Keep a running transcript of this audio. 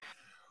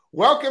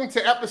Welcome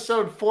to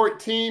episode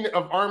 14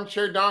 of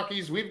Armchair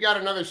Donkeys. We've got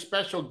another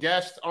special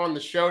guest on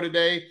the show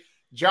today.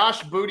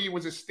 Josh Booty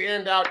was a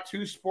standout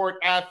two-sport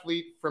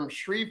athlete from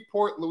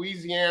Shreveport,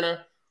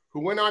 Louisiana, who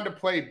went on to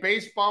play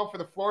baseball for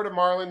the Florida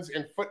Marlins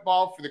and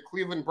football for the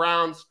Cleveland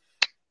Browns.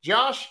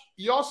 Josh,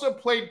 you also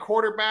played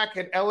quarterback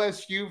at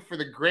LSU for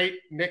the great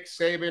Nick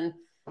Saban.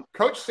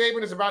 Coach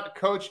Saban is about to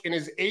coach in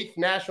his 8th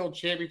national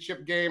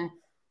championship game.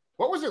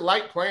 What was it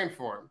like playing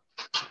for him?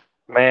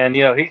 Man,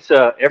 he's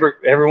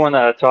everyone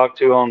that I talk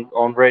to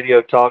on radio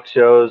talk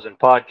shows and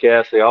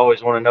podcasts. They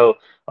always want to know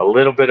a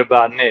little bit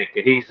about Nick.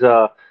 He's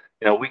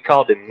we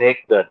called him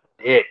Nick the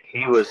Dick.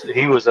 He was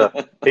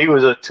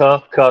a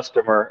tough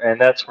customer, and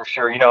that's for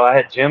sure. I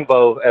had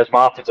Jimbo as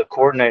my offensive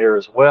coordinator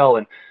as well,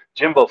 and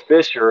Jimbo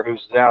Fisher,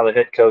 who's now the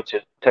head coach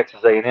at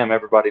Texas A&M.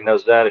 Everybody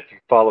knows that if you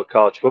follow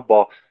college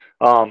football.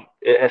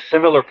 Has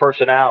similar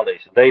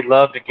personalities. They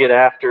love to get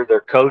after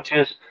their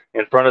coaches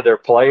in front of their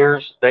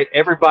players.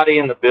 Everybody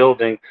in the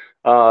building,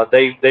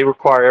 they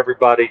require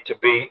everybody to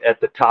be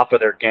at the top of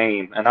their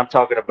game. And I'm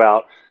talking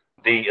about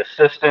the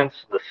assistants,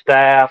 the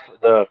staff,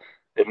 the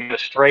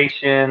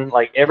administration,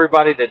 like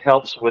everybody that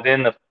helps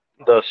within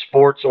the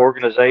sports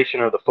organization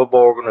or the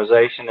football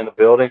organization in the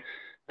building.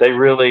 They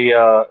really,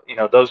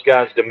 those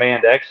guys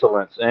demand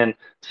excellence. And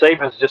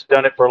Saban's just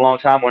done it for a long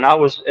time. When I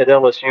was at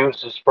LSU, it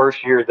was his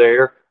first year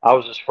there. I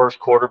was his first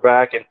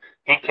quarterback, and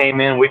he came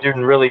in. We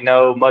didn't really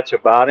know much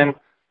about him.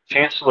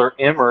 Chancellor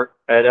Emmert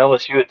at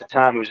LSU at the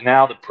time, who's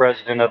now the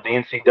president of the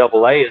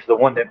NCAA, is the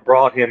one that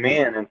brought him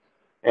in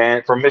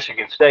and from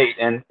Michigan State.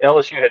 And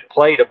LSU had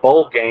played a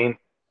bowl game,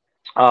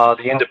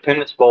 the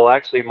Independence Bowl,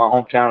 actually in my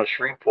hometown of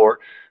Shreveport.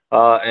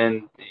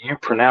 And you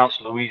pronounced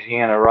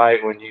Louisiana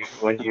right when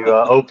you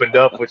opened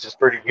up, which is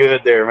pretty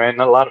good there, man.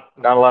 Not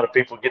a lot of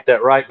people get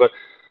that right, but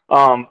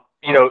um,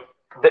 you know,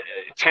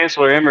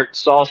 Chancellor Emmert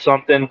saw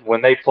something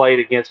when they played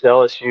against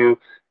LSU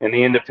in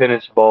the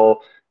Independence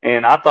Bowl.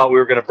 And I thought we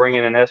were going to bring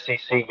in an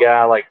SEC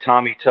guy like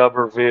Tommy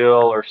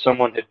Tuberville or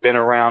someone that had been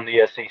around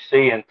the SEC.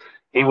 And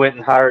he went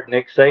and hired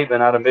Nick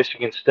Saban out of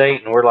Michigan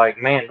State. And we're like,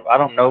 man, I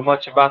don't know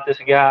much about this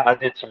guy. I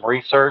did some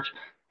research.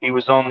 He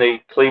was on the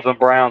Cleveland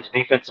Browns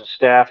defensive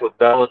staff with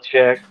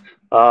Belichick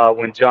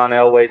when John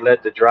Elway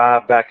led the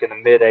drive back in the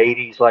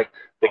mid-'80s. Like,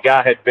 the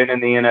guy had been in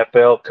the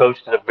NFL,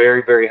 coached at a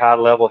very, very high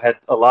level, had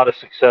a lot of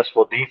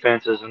successful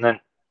defenses, and then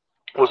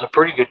was a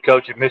pretty good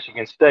coach at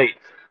Michigan State.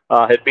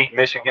 Had beat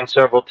Michigan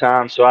several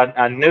times, so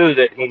I knew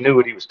that he knew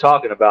what he was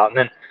talking about. And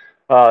then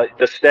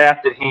the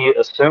staff that he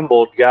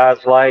assembled,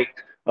 guys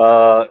like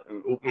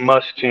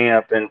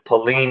Muschamp and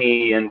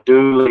Pelini and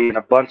Dooley and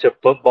a bunch of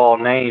football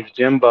names,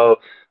 Jimbo,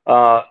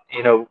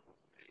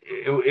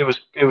 it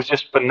was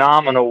just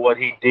phenomenal what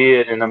he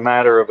did in a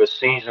matter of a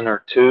season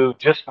or two.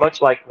 Just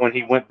much like when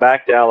he went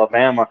back to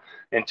Alabama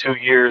in 2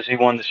 years, he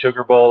won the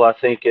Sugar Bowl, I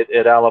think,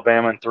 at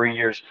Alabama. In 3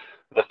 years,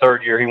 the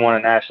third year he won a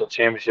national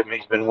championship, and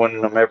he's been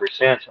winning them ever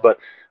since. But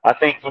I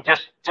think he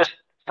just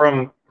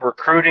from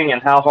recruiting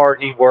and how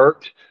hard he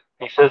worked,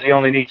 he says he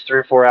only needs 3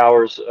 or 4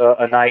 hours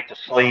a night to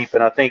sleep,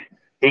 and I think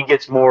he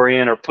gets more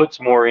in or puts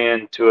more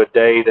into a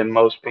day than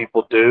most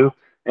people do.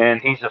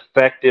 And he's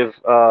effective.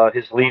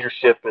 His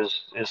leadership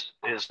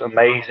is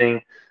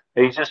amazing.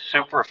 He's just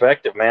super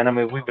effective, man. I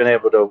mean, we've been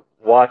able to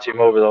watch him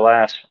over the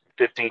last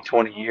 15,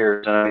 20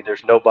 years. And I mean,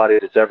 there's nobody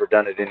that's ever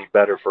done it any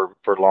better for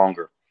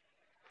longer.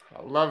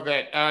 I love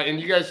that.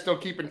 And you guys still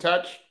keep in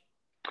touch?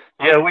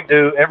 Yeah, we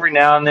do. Every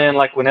now and then,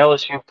 like when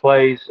LSU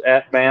plays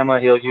at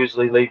Bama, he'll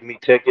usually leave me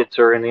tickets,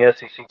 or in the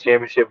SEC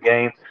championship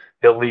game,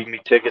 he'll leave me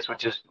tickets,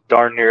 which is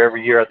darn near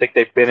every year. I think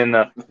they've been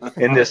the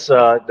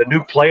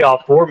new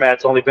playoff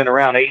format's only been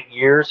around 8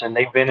 years, and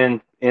they've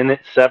been in it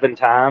 7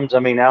 times. I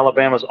mean,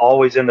 Alabama's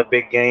always in the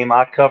big game.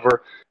 I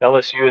cover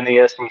LSU in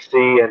the SEC,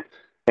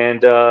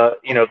 and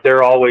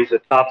they're always a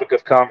topic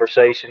of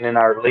conversation in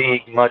our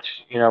league,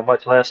 much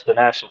less the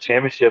national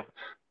championship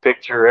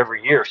picture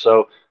every year.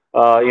 So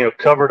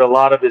covered a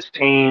lot of his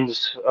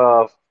teams,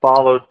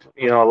 followed,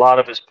 a lot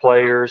of his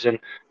players. And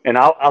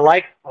I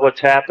like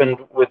what's happened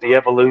with the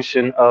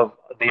evolution of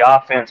the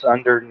offense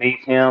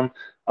underneath him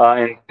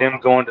and them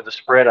going to the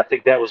spread. I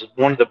think that was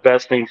one of the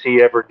best things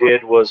he ever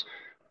did was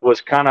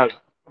kind of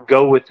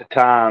go with the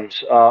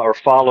times or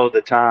follow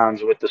the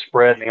times with the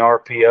spread and the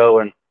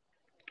RPO. And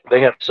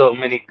they have so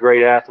many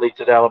great athletes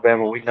at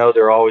Alabama. We know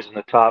they're always in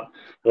the top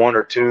 1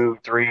 or 2,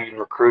 3 in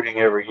recruiting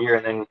every year.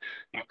 And then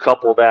you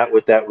couple that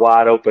with that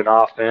wide open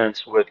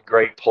offense with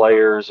great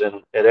players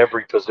and at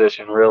every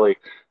position, really.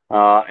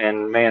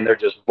 And man, they're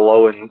just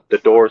blowing the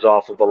doors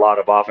off of a lot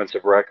of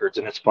offensive records,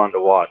 and it's fun to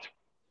watch.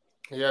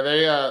 Yeah,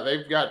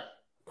 they've got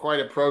quite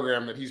a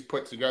program that he's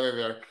put together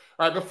there.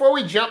 All right, before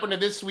we jump into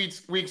this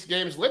week's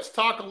games, let's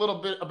talk a little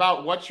bit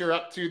about what you're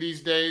up to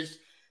these days.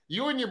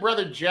 You and your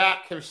brother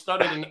Jack have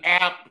started an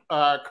app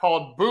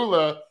called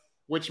Bula,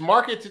 which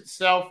markets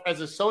itself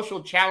as a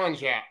social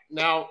challenge app.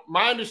 Now,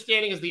 my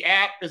understanding is the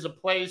app is a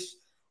place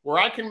where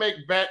I can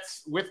make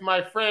bets with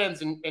my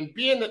friends. And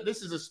being that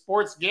this is a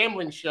sports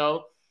gambling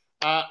show,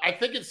 I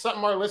think it's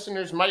something our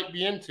listeners might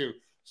be into.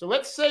 So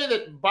let's say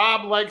that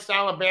Bob likes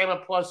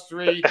Alabama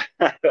 +3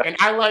 and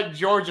I like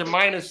Georgia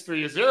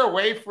 -3. Is there a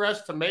way for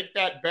us to make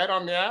that bet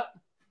on the app?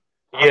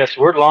 Yes,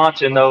 we're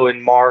launching though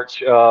in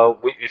March.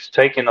 It's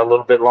taken a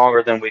little bit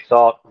longer than we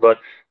thought, but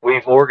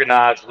we've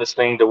organized this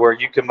thing to where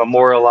you can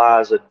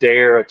memorialize a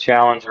dare, a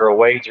challenge, or a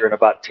wager in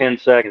about 10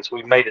 seconds.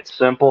 We've made it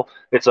simple.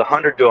 It's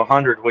 100 to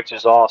 100, which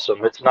is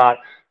awesome.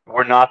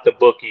 We're not the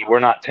bookie. We're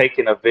not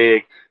taking a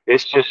vig.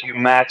 It's just you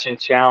matching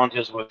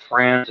challenges with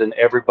friends and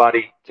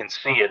everybody can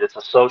see it. It's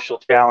a social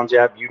challenge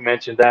app. You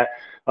mentioned that.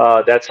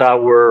 That's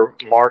how we're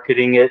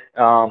marketing it.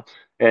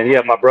 And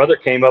yeah, my brother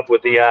came up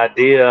with the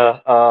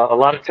idea. A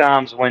lot of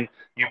times when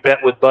you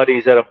bet with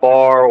buddies at a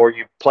bar, or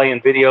you're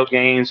playing video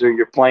games, or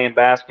you're playing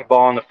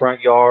basketball in the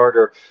front yard,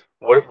 or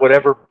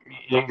whatever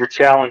your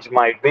challenge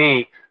might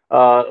be,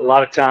 a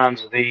lot of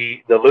times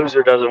the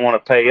loser doesn't want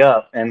to pay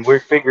up. And we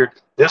figured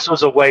this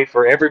was a way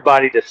for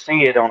everybody to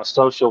see it on a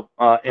social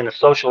in a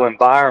social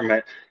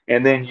environment,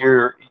 and then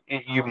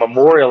you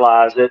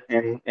memorialize it,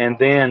 and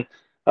then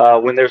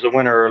when there's a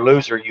winner or a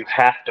loser, you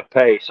have to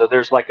pay. So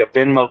there's like a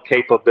Venmo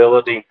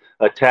capability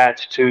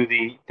attached to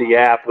the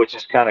app, which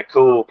is kind of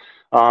cool.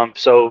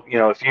 So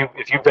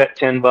if you bet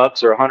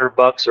 $10 or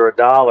 $100 or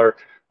 $1,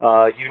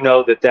 you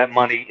know that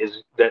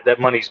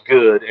money's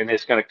good and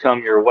it's going to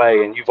come your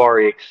way, and you've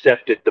already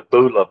accepted the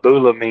bula.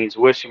 Bula means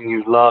wishing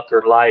you luck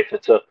or life.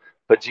 It's a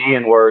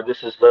Fijian word.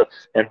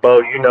 And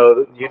Bo, you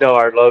know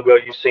our logo.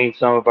 You've seen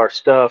some of our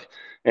stuff.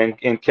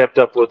 And kept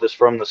up with us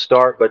from the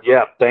start. But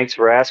yeah, thanks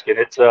for asking.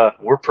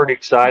 We're pretty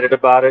excited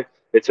about it.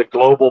 It's a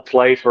global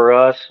play for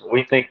us.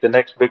 We think the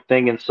next big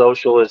thing in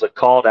social is a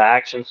call to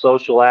action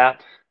social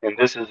app, and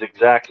this is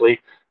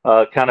exactly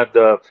kind of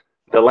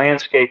the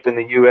landscape in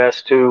the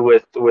U.S. too,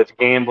 with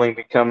gambling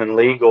becoming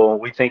legal.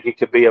 We think it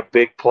could be a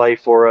big play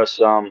for us.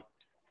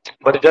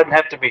 But it doesn't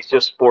have to be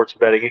just sports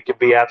betting. It could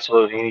be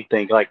absolutely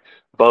anything. Like,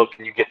 Bo,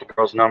 can you get the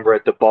girl's number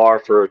at the bar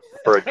for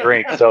a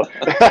drink? So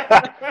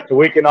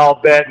we can all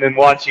bet and then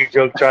watch you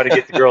try to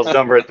get the girl's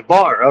number at the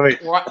bar. I mean,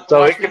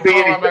 so it could be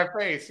anything. On my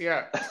face,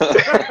 yeah.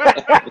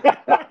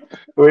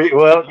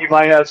 Well, you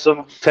might have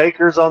some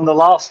takers on the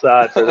lost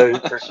side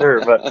for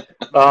sure. But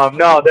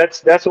no,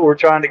 that's what we're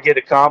trying to get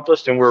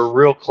accomplished, and we're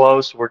real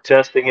close. We're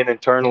testing it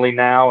internally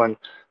now, and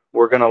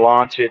we're going to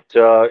launch it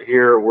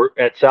here. We're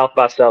at South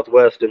by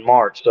Southwest in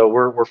March, so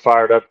we're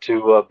fired up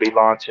to be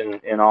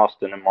launching in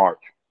Austin in March.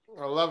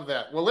 I love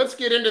that. Well, let's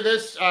get into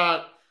this.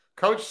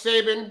 Coach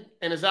Saban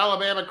and his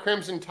Alabama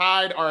Crimson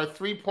Tide are a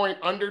 3-point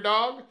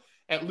underdog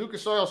at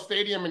Lucas Oil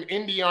Stadium in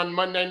Indy on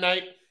Monday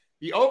night.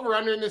 The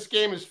over-under in this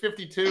game is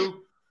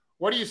 52.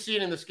 What are you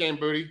seeing in this game,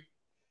 Booty?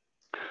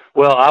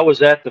 Well, I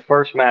was at the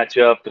first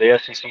matchup, the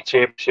SEC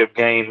championship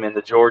game in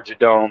the Georgia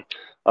Dome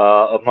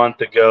a month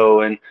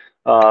ago, and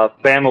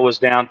Bama was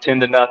down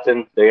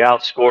 10-0. They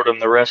outscored them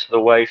the rest of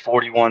the way,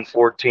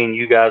 41-14.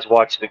 You guys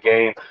watched the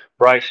game.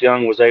 Bryce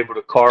Young was able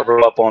to carve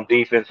them up on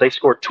defense. They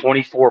scored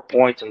 24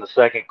 points in the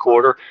second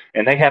quarter,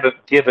 and they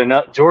haven't given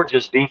up.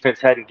 Georgia's defense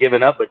hadn't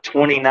given up but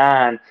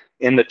 29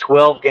 in the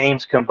 12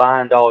 games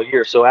combined all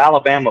year. So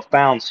Alabama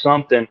found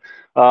something,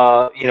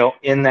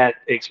 in that,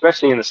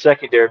 especially in the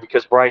secondary,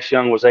 because Bryce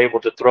Young was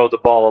able to throw the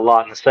ball a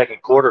lot in the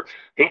second quarter.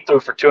 He threw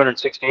for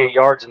 268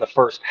 yards in the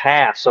first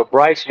half. So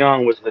Bryce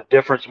Young was the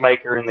difference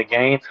maker in the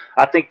game.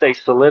 I think they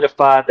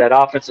solidified that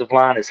offensive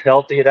line is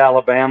healthy at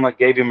Alabama,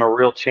 gave him a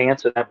real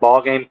chance in that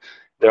ball game.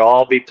 They'll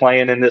all be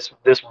playing in this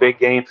big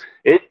game.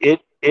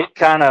 It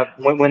kind of,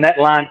 when that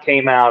line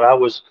came out, I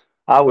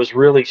was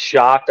really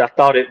shocked. I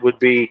thought it would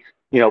be,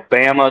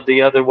 Bama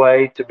the other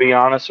way, to be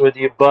honest with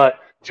you. But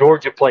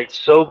Georgia played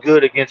so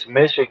good against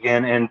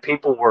Michigan, and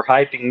people were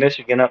hyping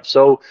Michigan up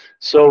so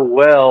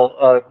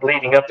well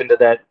leading up into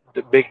that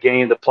big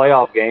game, the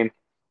playoff game.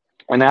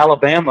 And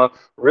Alabama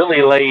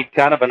really laid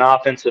kind of an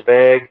offensive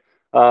egg.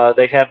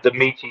 They have the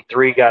Michi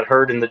 3 got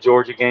hurt in the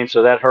Georgia game,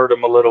 so that hurt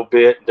them a little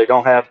bit. They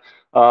don't have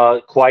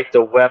quite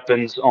the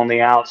weapons on the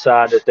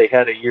outside that they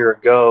had a year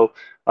ago,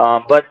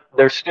 but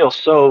they're still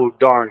so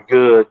darn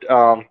good,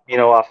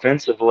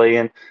 offensively.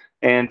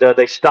 And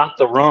they stopped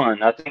the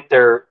run. I think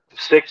they're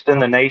 6th in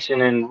the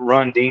nation in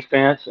run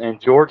defense, and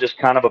Georgia's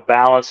kind of a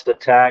balanced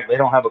attack. They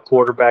don't have a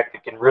quarterback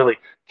that can really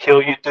kill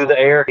you through the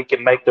air. He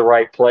can make the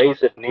right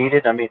plays if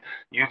needed. I mean,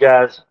 you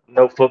guys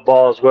know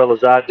football as well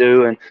as I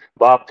do, and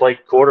Bob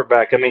played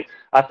quarterback. I mean,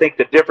 I think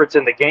the difference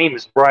in the game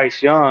is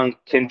Bryce Young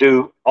can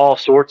do all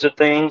sorts of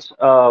things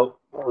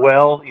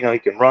well. He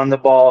can run the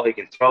ball. He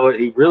can throw it.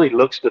 He really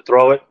looks to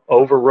throw it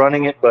over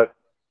running it, but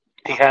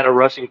he had a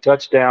rushing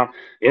touchdown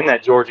in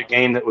that Georgia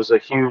game that was a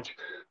huge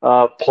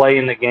play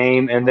in the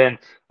game. And then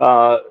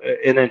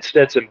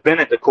Stetson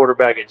Bennett, the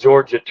quarterback at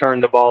Georgia,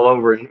 turned the ball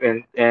over,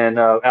 and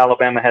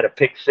Alabama had a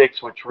pick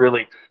six, which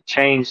really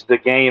changed the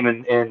game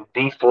and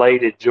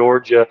deflated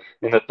Georgia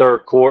in the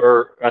third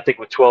quarter, I think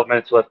with 12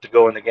 minutes left to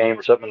go in the game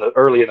or something,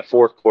 early in the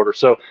fourth quarter.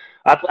 So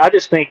I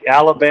just think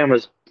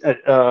Alabama's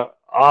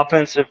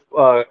offensive,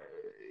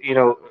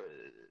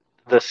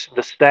 the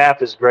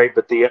staff is great,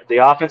 but the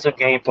offensive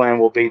game plan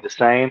will be the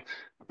same.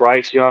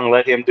 Bryce Young,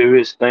 let him do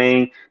his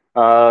thing.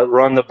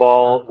 run the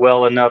ball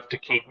well enough to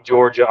keep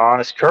Georgia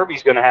honest.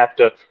 Kirby's going to have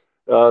to,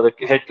 the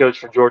head coach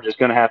for Georgia is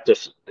going to have to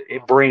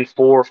bring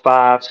 4,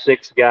 5,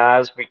 6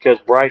 guys, because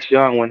Bryce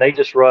Young, when they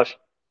just rush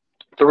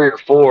 3 or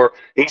 4,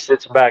 he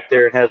sits back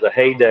there and has a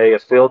heyday, a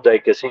field day,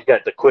 because he's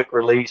got the quick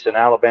release, and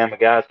Alabama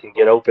guys can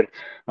get open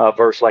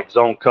versus like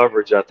zone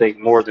coverage, I think,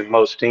 more than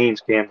most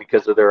teams can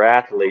because of their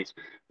athletes.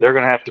 They're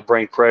going to have to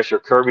bring pressure.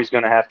 Kirby's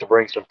going to have to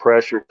bring some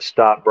pressure to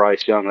stop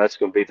Bryce Young. That's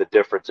going to be the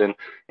difference in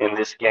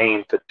this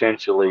game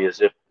potentially,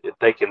 is if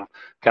they can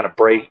kind of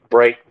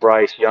break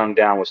Bryce Young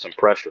down with some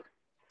pressure.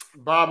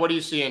 Bob, what are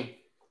you seeing?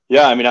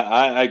 Yeah, I mean,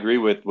 I agree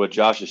with what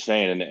Josh is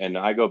saying, and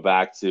I go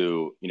back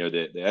to, you know,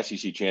 the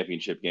SEC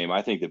championship game.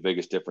 I think the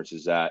biggest difference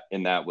is that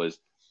was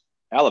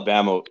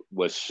Alabama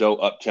was so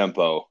up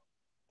tempo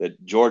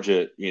that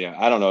Georgia, you know,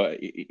 I don't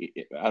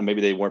know,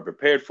 maybe they weren't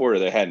prepared for it or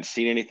they hadn't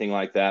seen anything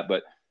like that,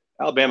 but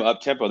Alabama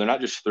up tempo, they're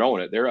not just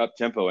throwing it, they're up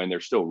tempo and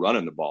they're still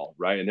running the ball,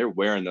 right? And they're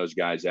wearing those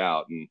guys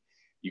out. And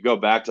you go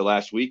back to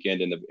last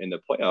weekend in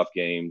the playoff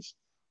games,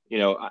 you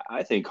know,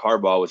 I think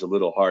Harbaugh was a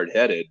little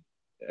hard-headed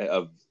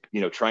of, you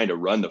know, trying to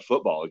run the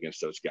football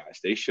against those guys.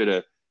 They should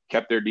have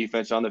kept their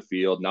defense on the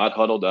field, not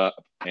huddled up,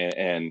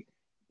 and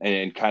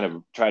kind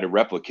of try to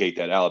replicate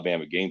that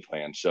Alabama game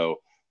plan. So,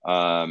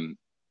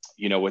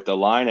 you know, with the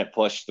line at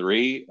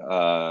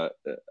 +3,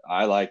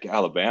 I like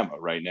Alabama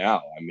right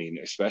now. I mean,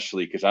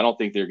 especially because I don't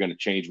think they're going to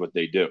change what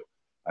they do.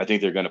 I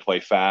think they're going to play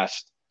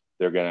fast.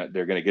 They're going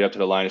to get up to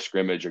the line of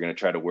scrimmage. They're going to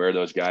try to wear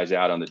those guys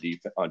out on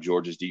on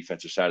Georgia's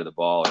defensive side of the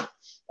ball. And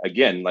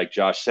again, like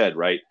Josh said,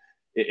 right,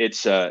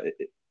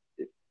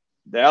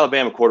 the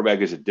Alabama quarterback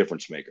is a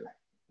difference maker.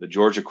 The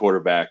Georgia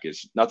quarterback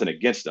is nothing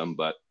against him,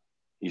 but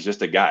he's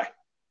just a guy,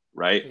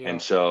 right? Yeah.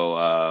 And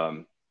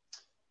so,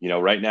 you know,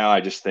 right now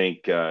I just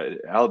think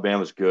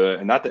Alabama's good.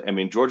 And not that, I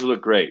mean, Georgia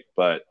looked great,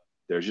 but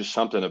there's just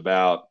something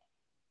about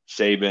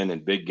Saban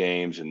and big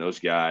games and those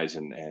guys.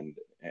 And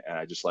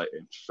I just like,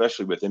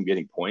 especially with him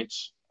getting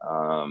points,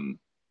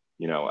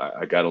 you know,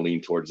 I got to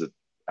lean towards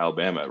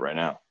Alabama right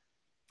now.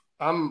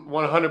 I'm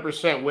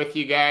 100% with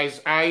you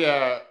guys.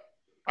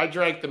 I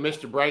drank the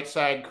Mr.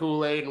 Brightside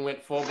Kool-Aid and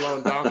went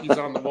full-blown donkeys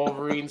on the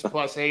Wolverines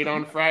 +8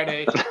 on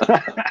Friday.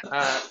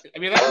 I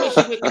mean,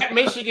 that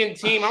Michigan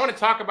team, I want to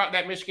talk about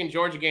that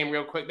Michigan-Georgia game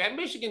real quick. That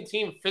Michigan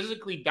team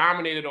physically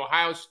dominated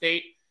Ohio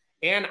State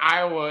and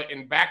Iowa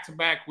in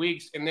back-to-back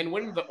weeks, and then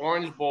went to the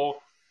Orange Bowl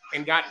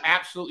and got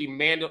absolutely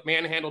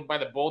manhandled by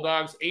the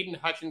Bulldogs. Aiden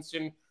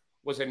Hutchinson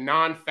was a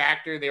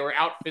non-factor. They were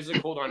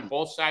out-physicaled on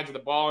both sides of the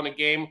ball in a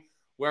game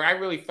where I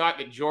really thought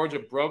that Georgia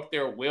broke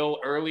their will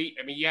early.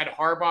 I mean, you had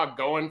Harbaugh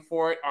going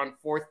for it on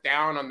 4th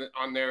down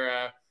on their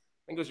I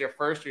think it was their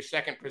first or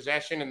second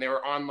possession, and they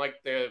were on like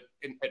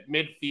at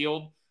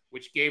midfield,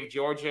 which gave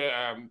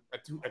Georgia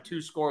a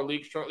 2-score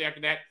lead shortly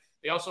after that.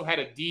 They also had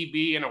a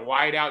DB and a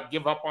wideout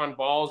give up on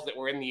balls that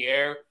were in the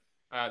air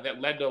that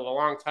led to a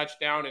long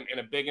touchdown and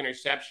a big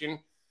interception.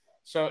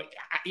 So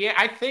yeah,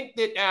 I think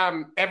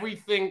that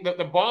everything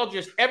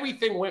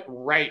went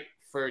right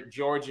for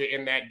Georgia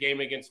in that game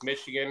against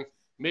Michigan.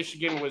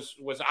 Michigan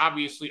was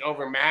obviously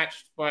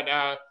overmatched, but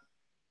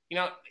you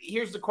know,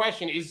 here's the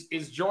question: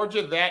 is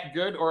Georgia that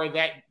good, or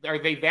are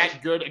they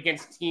that good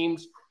against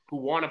teams who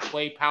want to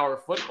play power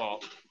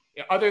football?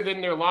 Other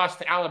than their loss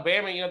to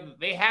Alabama, you know,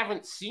 they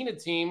haven't seen a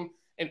team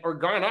or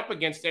gone up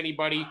against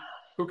anybody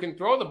who can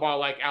throw the ball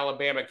like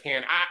Alabama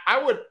can.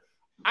 I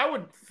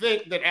would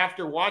think that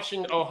after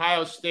watching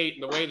Ohio State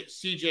and the way that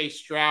C.J.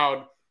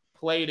 Stroud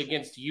played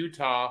against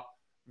Utah,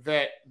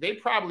 that they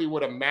probably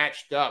would have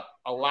matched up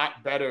a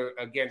lot better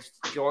against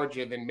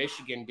Georgia than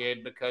Michigan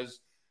did, because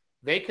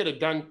they could have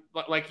done,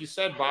 like you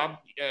said, Bob,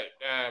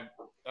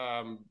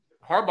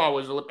 Harbaugh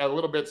was a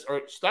little bit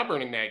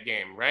stubborn in that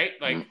game, right?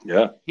 Like,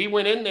 yeah, he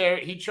went in there,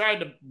 he tried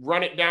to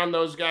run it down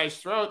those guys'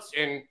 throats,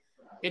 and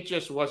it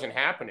just wasn't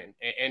happening.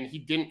 And he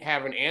didn't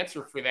have an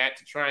answer for that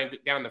to try and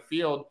get down the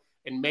field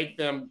and make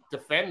them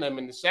defend them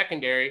in the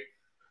secondary.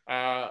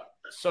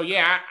 So,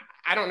 yeah,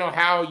 I don't know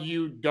how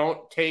you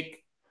don't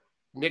take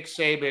Nick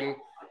Saban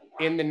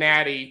in the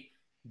Natty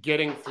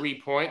getting 3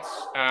 points.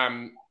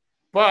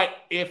 But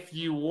if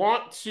you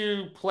want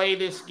to play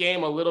this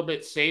game a little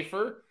bit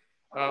safer,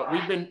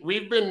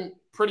 we've been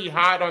pretty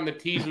hot on the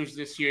teasers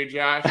this year,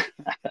 Josh.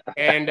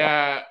 And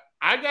I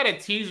got a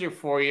teaser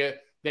for you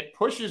that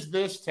pushes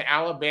this to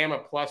Alabama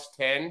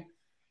 +10.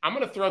 I'm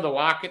going to throw the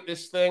lock at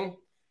this thing.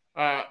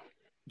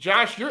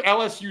 Josh, your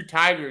LSU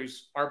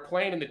Tigers are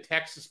playing in the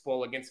Texas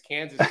Bowl against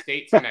Kansas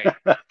State tonight.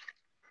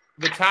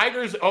 The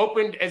Tigers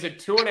opened as a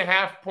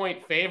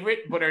 2.5-point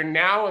favorite, but are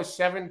now a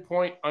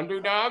 7-point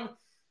underdog.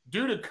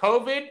 Due to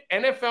COVID,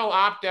 NFL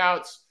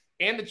opt-outs,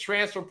 and the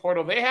transfer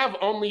portal, they have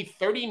only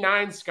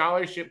 39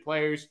 scholarship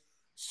players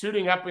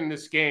suiting up in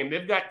this game.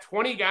 They've got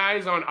 20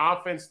 guys on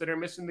offense that are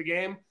missing the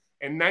game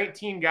and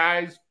 19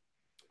 guys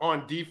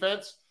on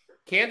defense.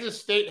 Kansas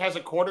State has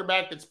a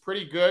quarterback that's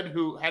pretty good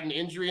who had an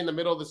injury in the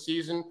middle of the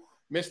season,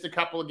 missed a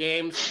couple of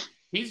games.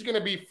 He's going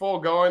to be full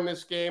go in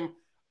this game.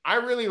 I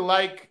really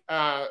like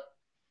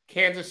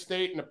Kansas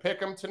State and a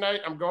pick 'em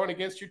tonight. I'm going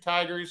against your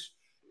Tigers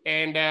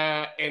and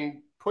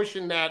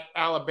pushing that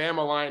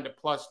Alabama line to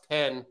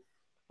 +10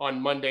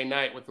 on Monday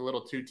night with a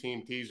little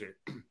 2-team teaser.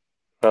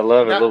 I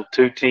love it. Little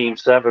 2-team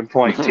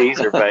 7-point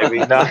teaser, baby.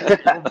 No,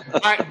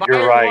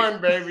 you're right.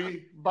 One,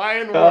 baby.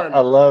 Buying one. I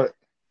love it.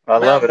 I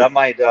love it. I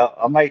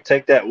might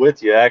take that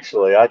with you.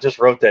 Actually, I just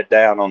wrote that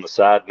down on the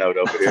side note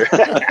over here.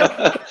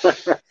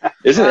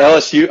 Isn't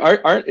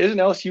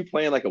LSU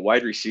playing like a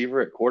wide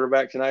receiver at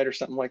quarterback tonight or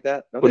something like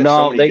that? Well,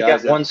 no, they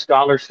got one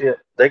scholarship.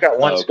 They got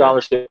one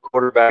scholarship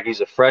quarterback.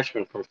 He's a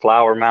freshman from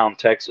Flower Mound,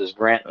 Texas,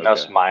 Grant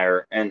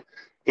Nussmeier, and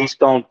he's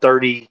thrown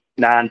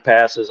 39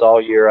 passes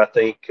all year. I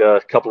think a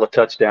couple of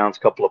touchdowns,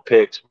 a couple of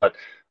picks. But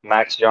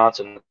Max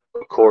Johnson,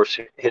 of course,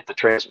 hit the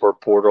transfer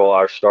portal.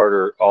 Our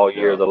starter all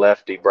year, the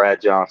lefty,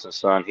 Brad Johnson's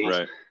son.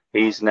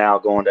 He's now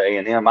going to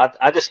A&M.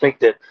 I just think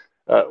that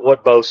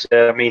what Bo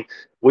said. I mean,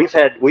 we've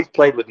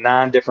played with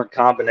 9 different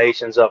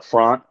combinations up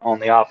front on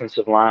the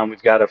offensive line.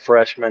 We've got a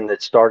freshman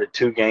that started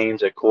 2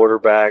 games at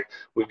quarterback.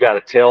 We've got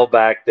a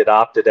tailback that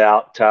opted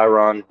out,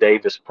 Tyron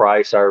Davis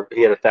Price.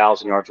 He had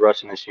 1,000 yards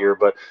rushing this year,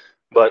 but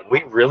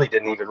we really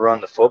didn't even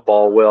run the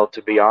football well,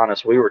 to be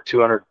honest. We were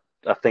 200,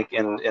 I think,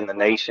 in the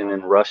nation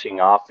in rushing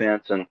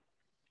offense, and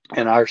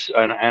our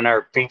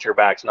feature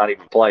back's not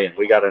even playing.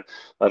 We got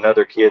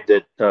another kid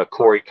that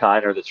Corey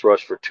Kiner that's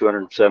rushed for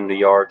 270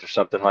 yards or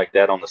something like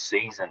that on the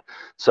season.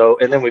 So,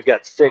 and then we've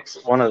got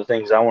 6. One of the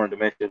things I wanted to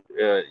mention,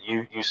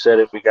 you said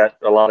it. We got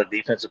a lot of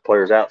defensive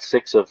players out.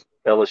 6 of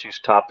LSU's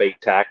top 8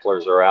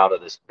 tacklers are out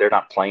of this. They're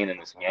not playing in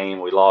this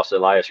game. We lost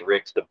Elias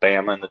Ricks to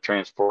Bama in the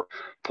transfer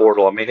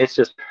portal. I mean,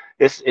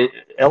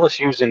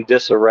 LSU's in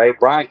disarray.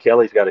 Brian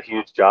Kelly's got a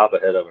huge job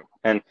ahead of him.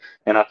 And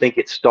I think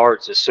it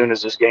starts as soon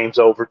as this game's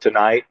over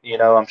tonight. You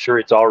know, I'm sure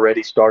it's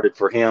already started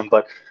for him,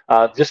 but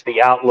just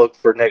the outlook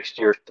for next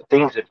year,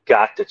 things have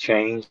got to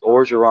change.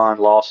 Orgeron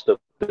lost the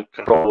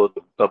control of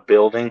the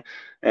building.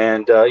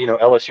 And,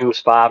 LSU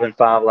was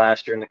 5-5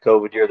 last year in the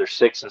COVID year. They're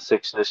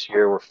 6-6 this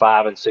year. We're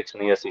 5-6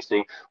 in the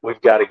SEC.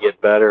 We've got to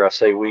get better. I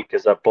say we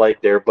because I played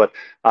there, but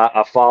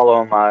I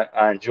follow them.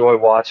 I enjoy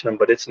watching them,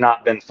 but it's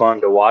not been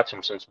fun to watch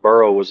them since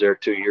Burrow was there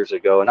 2 years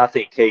ago. And I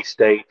think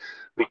K-State,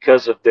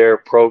 because of their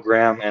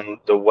program and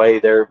the way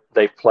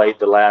they've played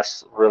the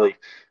last really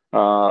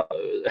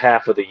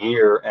half of the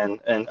year,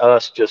 and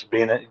us just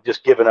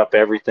giving up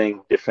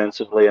everything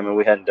defensively. I mean,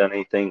 we hadn't done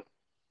anything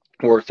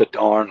worth a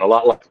darn. A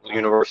lot like the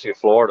University of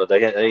Florida, they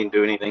didn't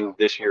do anything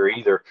this year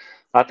either.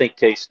 I think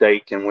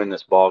K-State can win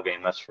this ball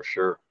game. That's for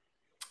sure.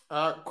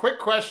 Quick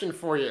question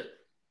for you: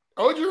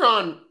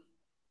 Orgeron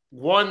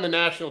won the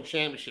national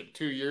championship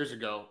 2 years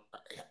ago.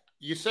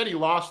 You said he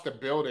lost the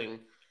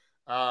building.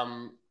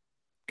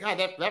 God,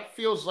 that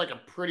feels like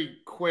a pretty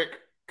quick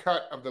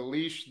cut of the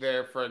leash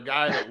there for a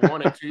guy that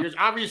won it 2 years.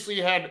 Obviously,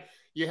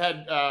 you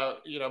had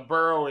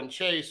Burrow and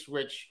Chase,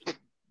 which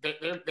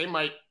they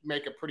might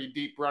make a pretty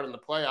deep run in the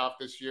playoff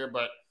this year.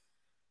 But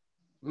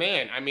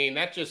man, I mean,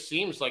 that just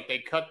seems like they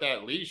cut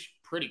that leash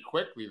pretty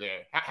quickly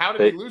there. How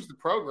did he lose the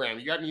program?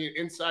 You got any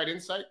inside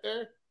insight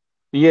there?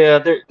 Yeah,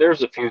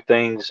 there's a few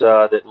things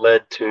that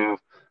led to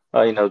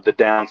the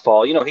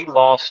downfall. You know, he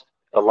lost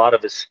a lot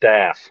of his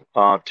staff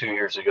 2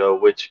 years ago,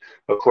 which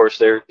of course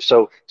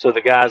so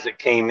the guys that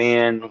came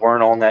in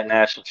weren't on that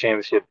national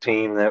championship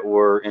team that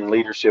were in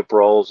leadership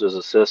roles as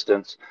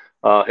assistants,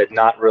 had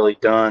not really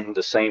done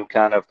the same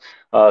kind of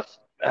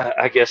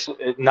I guess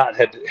not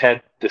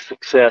had the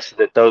success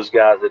that those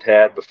guys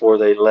had before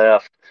they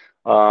left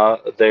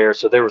there.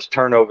 So there was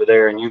turnover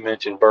there, and you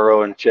mentioned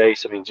Burrow and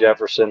Chase. I mean,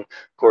 Jefferson,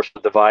 of course,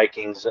 with the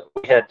Vikings.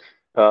 We had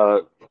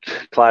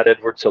Clyde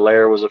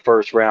Edwards-Helaire was a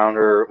first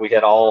rounder. We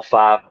had all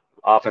 5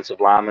 offensive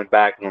linemen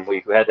back when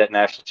we had that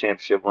national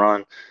championship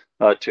run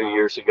 2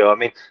 years ago. I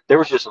mean, there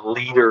was just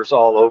leaders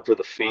all over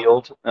the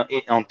field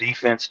on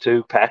defense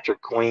too. Patrick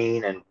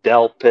Queen and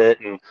Del Pitt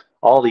and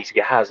all these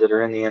guys that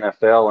are in the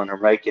NFL and are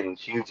making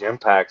huge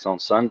impacts on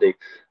Sunday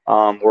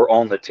were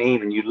on the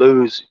team. And you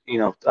lose,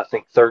 I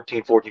think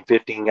 13, 14,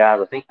 15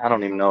 guys. I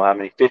don't even know how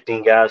many,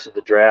 15 guys at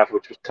the draft,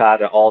 which was tied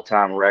to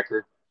all-time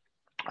record.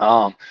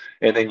 And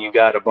then you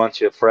got a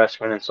bunch of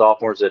freshmen and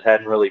sophomores that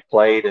hadn't really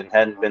played and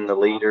hadn't been the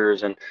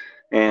leaders, and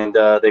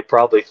they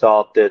probably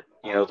thought that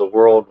the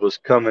world was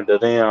coming to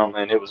them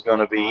and it was going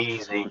to be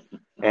easy,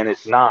 and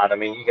it's not. I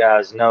mean, you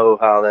guys know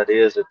how that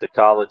is at the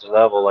college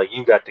level. Like,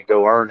 you got to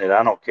go earn it.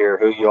 I don't care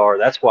who you are.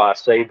 That's why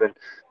Saban,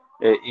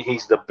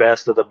 he's the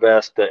best of the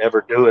best to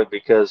ever do it,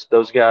 because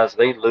those guys,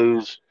 they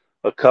lose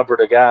a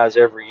cupboard of guys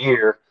every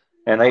year.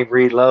 And they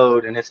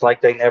reload, and it's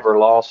like they never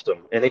lost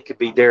them. And it could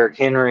be Derrick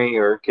Henry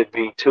or it could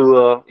be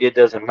Tua. It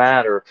doesn't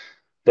matter.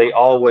 They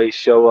always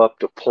show up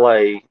to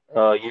play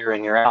year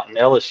in, year out. And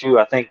LSU,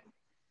 I think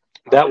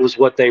that was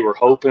what they were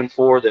hoping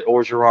for, that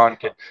Orgeron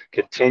could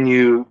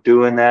continue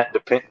doing that.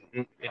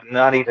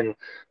 Not even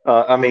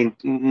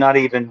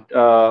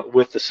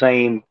with the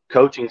same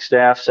coaching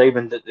staff.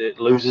 Saban that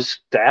loses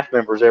staff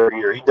members every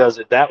year. He does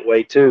it that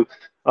way too.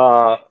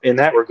 In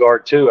that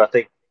regard too, I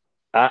think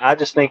I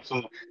just think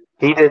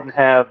he didn't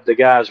have the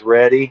guys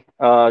ready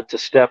to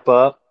step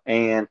up,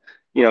 and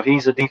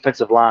he's a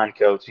defensive line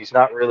coach. He's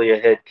not really a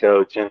head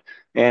coach,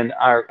 and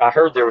I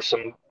heard there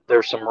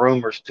there's some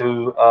rumors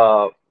too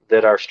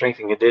that our strength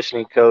and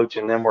conditioning coach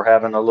and them were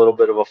having a little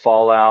bit of a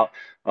fallout.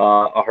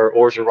 Her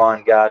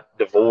Orgeron got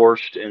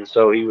divorced, and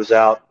so he was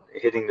out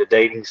hitting the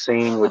dating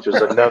scene, which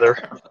was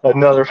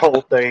another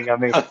whole thing. I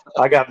mean,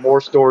 I got more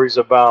stories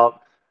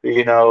about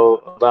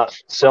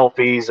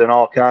selfies and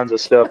all kinds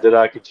of stuff that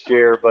I could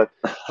share, but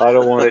I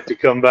don't want it to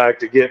come back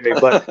to get me.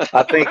 But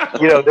I think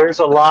there's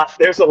a lot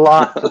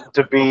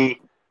to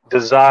be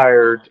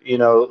desired,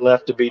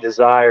 left to be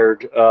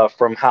desired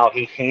from how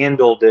he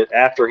handled it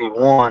after he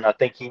won. I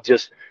think he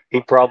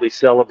probably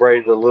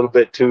celebrated a little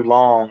bit too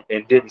long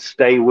and didn't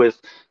stay with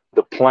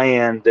the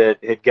plan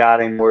that had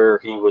got him where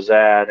he was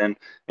at. And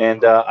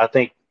I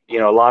think,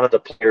 a lot of the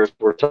players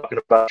were talking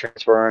about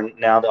transferring.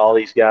 Now that all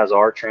these guys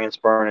are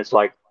transferring, it's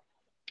like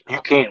you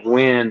can't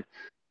win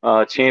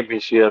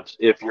championships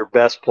if your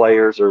best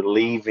players are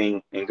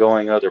leaving and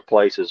going other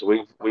places.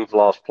 We've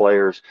lost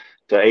players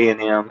to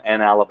A&M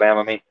and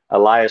Alabama. I mean,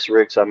 Elias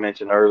Ricks, I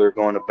mentioned earlier,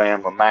 going to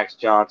Bama. Max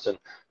Johnson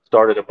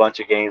started a bunch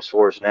of games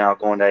for us now,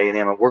 going to A&M.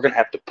 And we're going to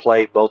have to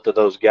play both of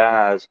those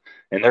guys,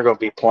 and they're going to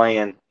be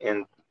playing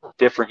in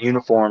different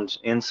uniforms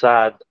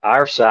inside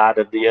our side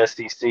of the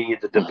SEC,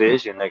 the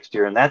division next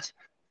year. And that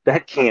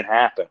can't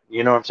happen.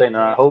 You know what I'm saying?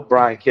 And I hope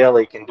Brian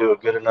Kelly can do a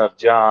good enough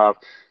job.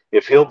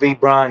 If he'll be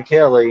Brian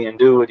Kelly and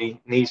do what he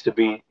needs to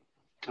be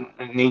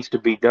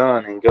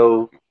done and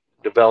go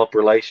develop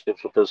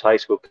relationships with those high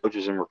school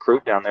coaches and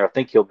recruit down there, I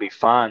think he'll be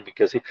fine,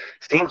 because he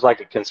seems like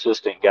a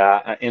consistent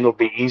guy, and it'll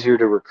be easier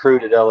to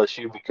recruit at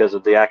LSU because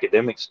of the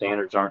academic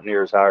standards aren't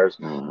near as high as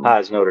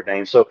Notre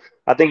Dame. So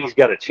I think he's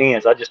got a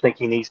chance. I just think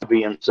he needs to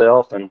be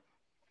himself and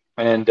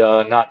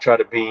not try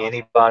to be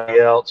anybody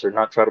else, or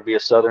not try to be a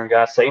Southern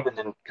guy. Saban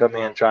didn't come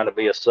in trying to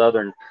be a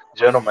Southern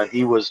gentleman.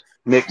 He was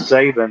Nick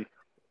Saban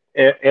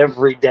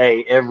every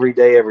day, and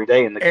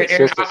the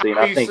consistency. And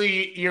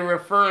obviously, you're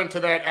referring to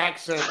that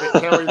accent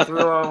that Kelly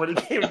threw on when he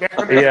came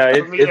down there. Yeah,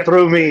 it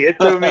threw me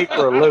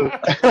for a loop.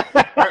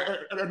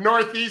 A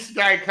Northeast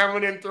guy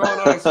coming in throwing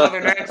on a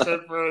Southern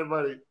accent for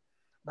everybody.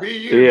 Be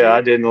you. Yeah, dude.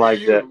 I didn't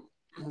like that.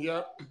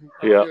 Yep.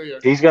 Yeah,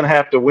 he's going to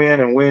have to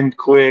win and win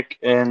quick.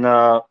 And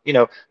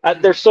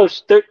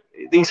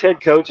these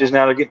head coaches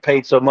now, they get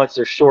paid so much,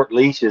 they're short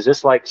leashes.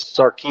 It's like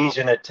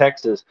Sarkisian at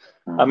Texas.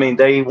 I mean,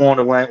 they want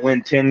to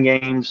win 10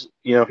 games,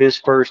 his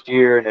first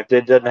year, and if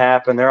that doesn't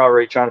happen, they're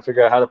already trying to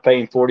figure out how to pay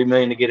him $40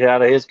 million to get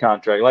out of his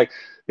contract. Like,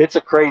 it's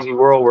a crazy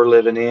world we're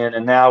living in,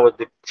 and now with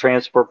the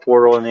transfer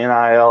portal and the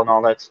NIL and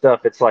all that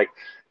stuff, it's like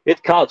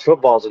college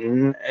football.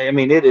 And I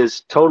mean, it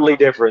is totally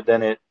different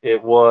than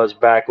it was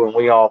back when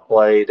we all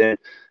played, and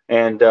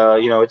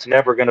it's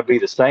never going to be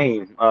the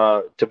same,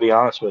 to be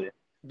honest with you.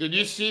 Did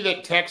you see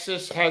that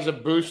Texas has a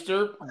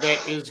booster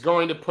that is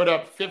going to put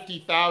up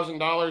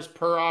 $50,000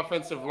 per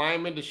offensive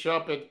lineman to show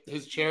up at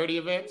his charity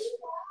events?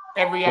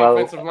 Every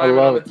offensive lineman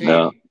on the team.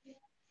 No.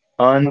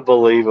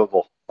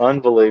 Unbelievable. All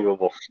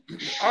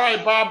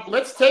right, Bob,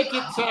 let's take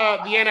it to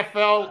the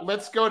NFL.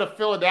 Let's go to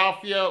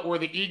Philadelphia, where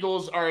the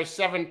Eagles are a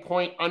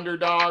 7-point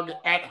underdog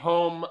at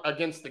home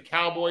against the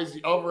Cowboys.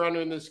 The over-under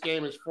in this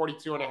game is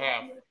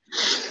 42.5.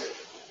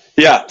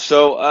 Yeah,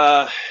 so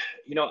I've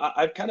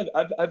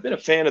been a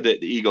fan of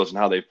the Eagles and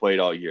how they played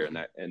all year,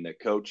 and the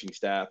coaching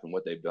staff and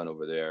what they've done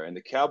over there. And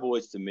the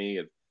Cowboys, to me,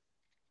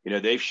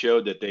 they've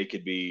showed that they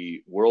could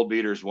be world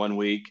beaters one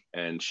week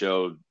and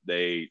showed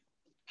they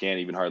can't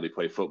even hardly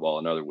play football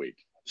another week.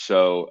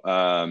 So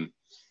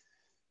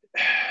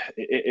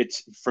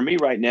it's for me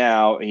right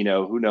now,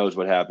 who knows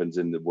what happens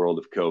in the world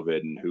of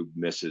COVID and who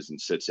misses and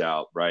sits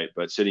out, right?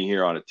 But sitting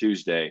here on a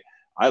Tuesday,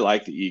 I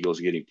like the Eagles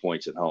getting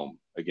points at home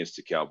against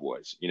the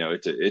Cowboys.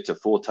 It's a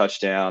full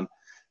touchdown,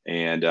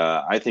 and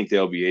I think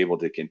they'll be able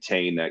to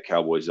contain that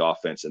Cowboys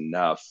offense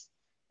enough.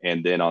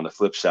 And then on the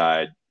flip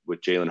side,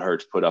 with Jalen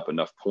Hurts, put up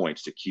enough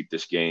points to keep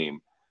this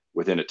game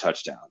within a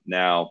touchdown.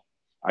 Now,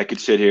 I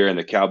could sit here and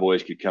the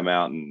Cowboys could come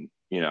out and,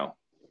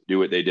 do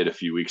what they did a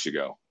few weeks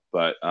ago.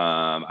 But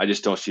I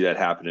just don't see that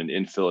happening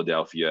in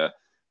Philadelphia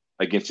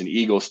against an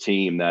Eagles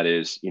team that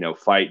is,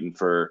 fighting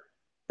for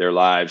their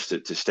lives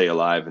to stay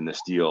alive in this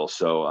deal.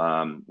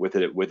 So with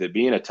it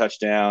being a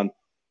touchdown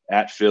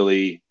at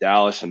Philly,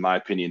 Dallas, in my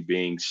opinion,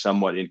 being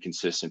somewhat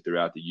inconsistent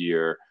throughout the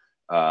year,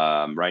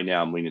 right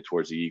now I'm leaning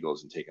towards the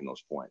Eagles and taking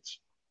those points.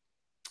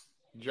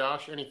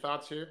 Josh, any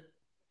thoughts here?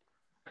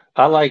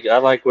 I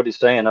like what he's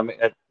saying. I mean,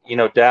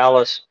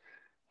 Dallas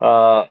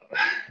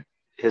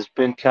has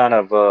been kind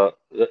of,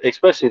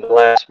 especially the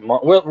last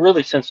month, well,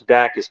 really since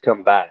Dak has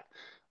come back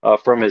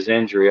from his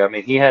injury. I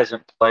mean, he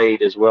hasn't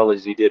played as well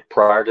as he did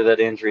prior to that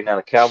injury. Now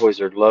the Cowboys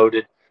are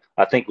loaded.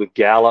 I think with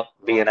Gallup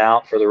being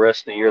out for the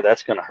rest of the year,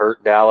 that's going to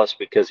hurt Dallas,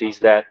 because he's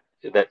that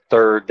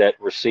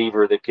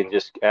receiver that can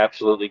just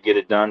absolutely get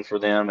it done for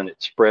them, and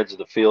it spreads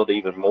the field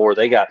even more.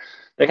 They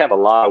have a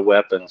lot of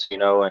weapons,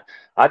 and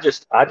I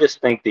just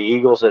think the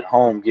Eagles at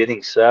home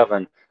getting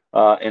 7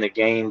 in a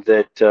game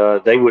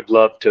that they would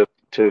love to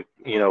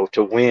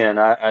win.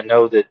 I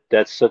know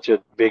that's such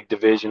a big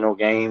divisional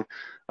game.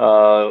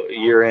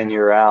 year in,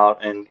 year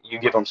out, and you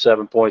give them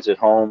 7 points at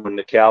home and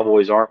the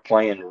Cowboys aren't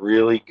playing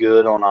really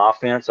good on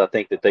offense, I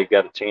think that they've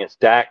got a chance.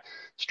 Dak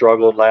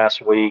struggled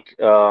last week,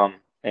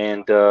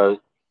 and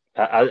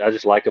I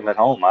just like them at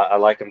home. I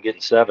like them getting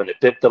 7.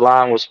 If the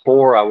line was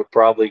 4, I would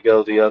probably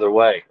go the other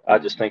way. I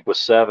just think with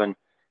 7,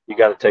 you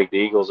got to take the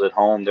Eagles at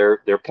home.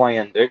 They're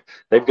playing.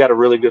 They've got a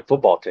really good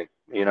football team,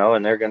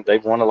 and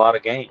they've won a lot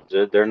of games.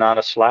 They're not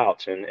a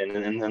slouch. And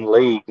in the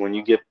league, when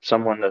you give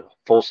someone a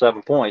full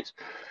 7 points,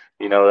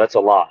 that's a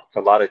lot.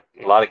 A lot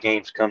of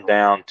games come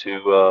down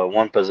to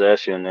one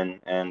possession,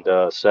 and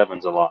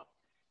 7's a lot.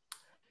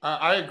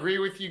 I agree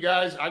with you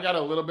guys. I got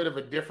a little bit of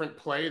a different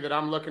play that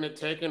I'm looking at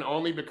taking,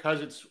 only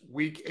because it's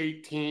week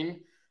 18.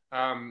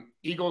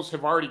 Eagles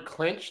have already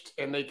clinched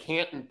and they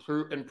can't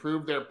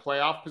improve their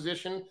playoff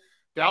position.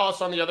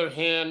 Dallas, on the other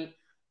hand,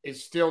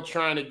 is still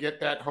trying to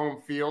get that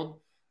home field.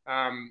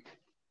 I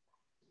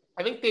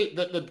think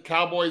the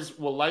Cowboys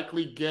will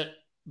likely get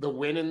the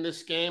win in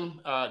this game,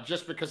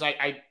 just because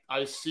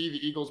I see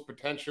the Eagles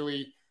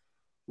potentially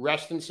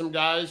resting some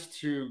guys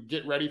to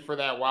get ready for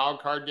that wild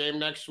card game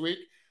next week.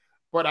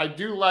 But I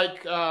do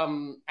like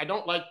I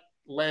don't like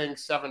laying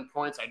 7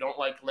 points. I don't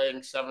like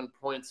laying 7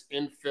 points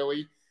in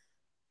Philly.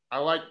 I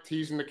like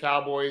teasing the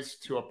Cowboys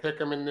to a pick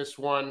 'em in this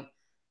one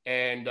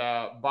and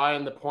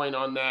buying the point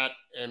on that.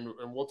 And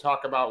we'll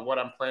talk about what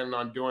I'm planning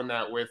on doing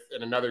that with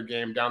in another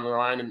game down the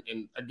line.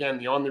 And again,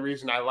 the only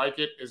reason I like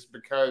it is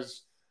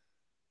because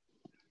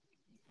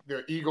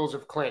the Eagles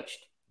have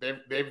clinched.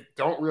 They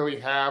don't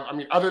really have,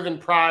 other than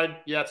pride,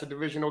 yeah, it's a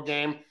divisional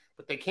game,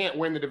 but they can't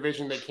win the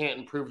division. They can't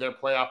improve their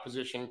playoff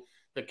position.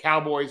 The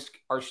Cowboys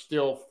are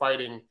still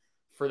fighting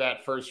for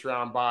that first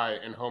round bye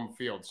and home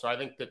field. So I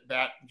think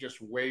that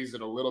just weighs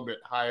it a little bit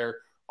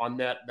higher on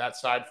that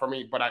side for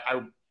me, but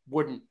I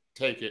wouldn't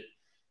take it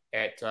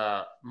at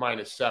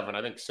 -7.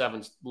 I think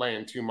 7's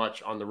laying too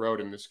much on the road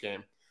in this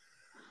game.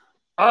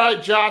 All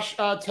right, Josh,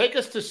 take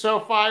us to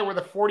SoFi, where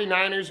the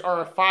 49ers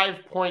are a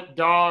 5-point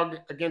dog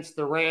against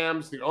the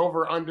Rams. The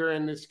over-under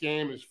in this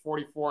game is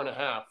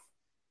 44.5.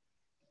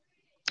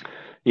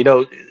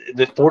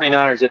 The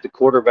 49ers at the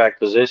quarterback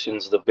position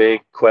is the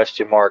big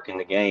question mark in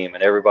the game,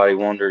 and everybody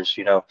wonders,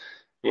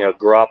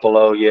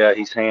 Garoppolo, yeah,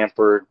 he's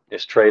hampered.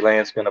 Is Trey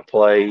Lance going to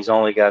play? He's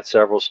only got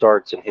several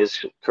starts in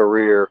his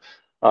career.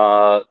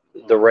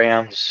 The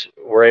Rams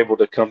were able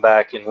to come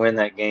back and win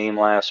that game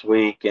last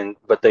week,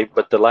 but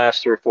the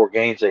last 3 or 4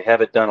 games they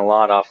haven't done a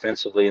lot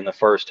offensively in the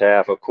first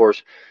half. Of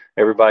course,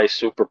 everybody's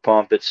super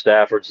pumped that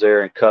Stafford's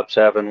there and Kupp's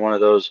having one of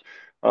those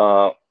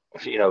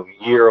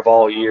year of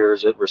all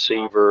years at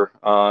receiver,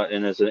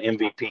 and as an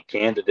MVP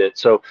candidate.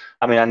 So,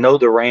 I know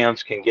the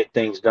Rams can get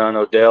things done.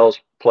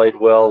 Odell's played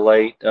well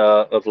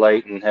of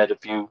late and had a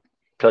few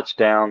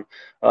touchdown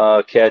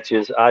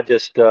catches. I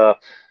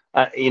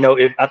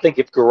think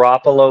if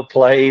Garoppolo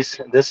plays,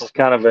 this is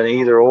kind of an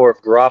either or.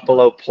 If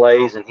Garoppolo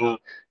plays and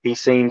he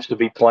seems to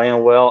be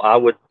playing well, I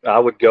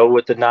would go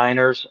with the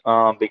Niners,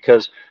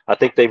 because I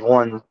think they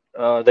won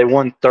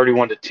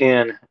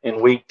 31-10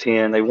 in week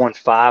 10. They won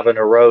 5 in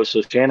a row.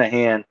 So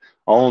Shanahan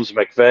owns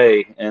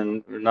McVay,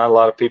 and not a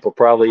lot of people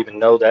probably even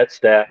know that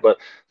stat, but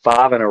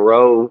 5 in a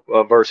row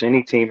versus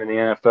any team in the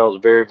NFL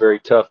is very, very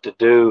tough to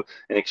do,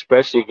 and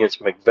especially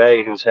against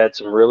McVay, who's had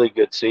some really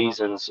good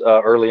seasons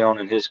early on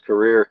in his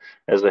career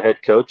as the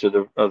head coach of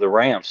the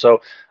Rams.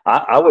 So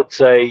I would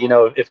say,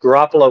 if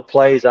Garoppolo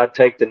plays, I'd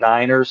take the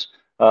Niners.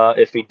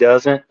 If he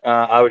doesn't,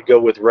 I would go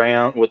with the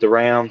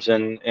Rams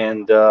and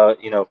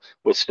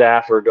with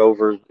Stafford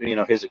over,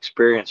 his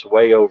experience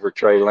way over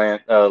Trey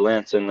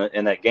Lance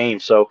in that game.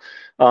 So,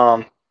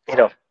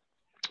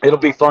 it'll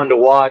be fun to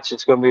watch.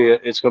 It's gonna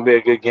be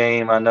a good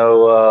game. I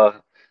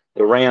know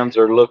the Rams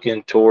are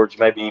looking towards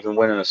maybe even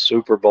winning a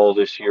Super Bowl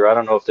this year. I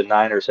don't know if the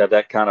Niners have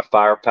that kind of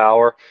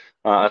firepower.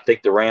 I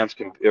think the Rams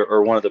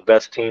are one of the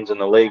best teams in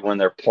the league when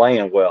they're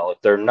playing well.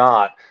 If they're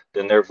not,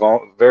 then they're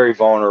very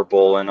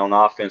vulnerable, and on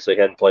offense, they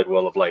hadn't played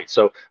well of late.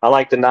 So I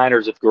like the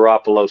Niners if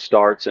Garoppolo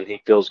starts and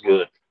he feels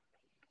good.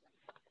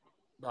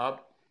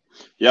 Bob?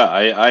 Yeah,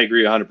 I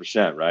agree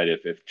 100%, right?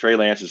 If Trey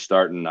Lance is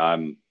starting,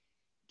 I'm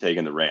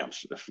taking the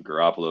Rams. If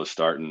Garoppolo is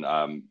starting,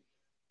 I'm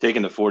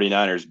taking the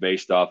 49ers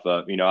based off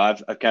of,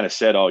 I've kind of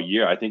said all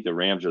year, I think the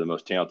Rams are the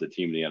most talented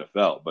team in the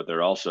NFL, but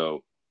they're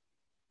also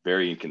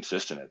very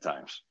inconsistent at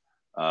times.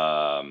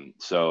 I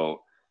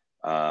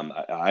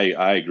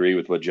agree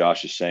with what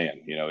Josh is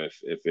saying.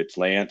 If it's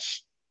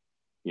Lance,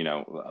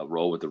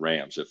 roll with the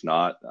Rams. If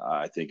not,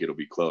 I think it'll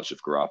be close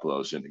if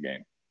Garoppolo's in the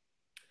game.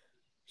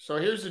 So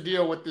here's the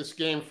deal with this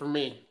game for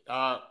me.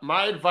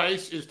 My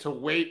advice is to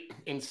wait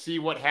and see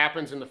what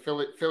happens in the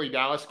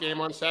Philly-Dallas game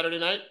on Saturday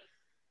night.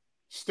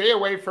 Stay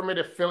away from it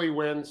if Philly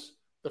wins.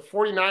 The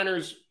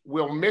 49ers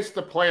will miss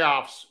the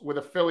playoffs with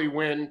a Philly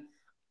win,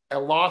 a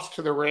loss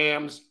to the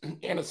Rams,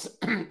 and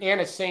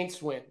a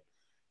Saints win.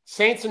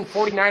 Saints and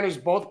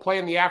 49ers both play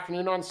in the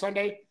afternoon on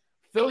Sunday.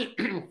 Philly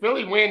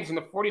wins, and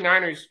the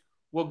 49ers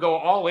will go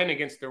all in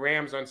against the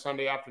Rams on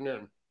Sunday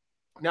afternoon.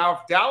 Now,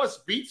 if Dallas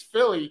beats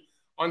Philly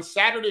on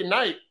Saturday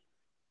night,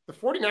 the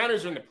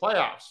 49ers are in the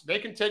playoffs. They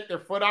can take their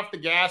foot off the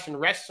gas and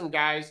rest some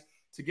guys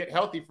to get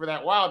healthy for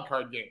that wild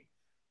card game.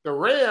 The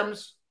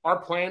Rams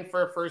are playing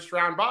for a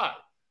first-round bye.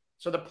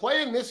 So the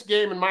play in this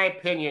game, in my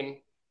opinion,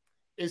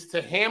 is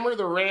to hammer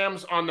the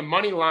Rams on the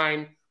money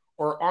line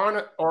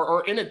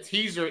or in a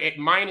teaser at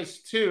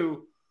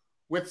 -2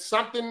 with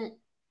something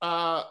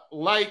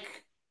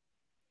like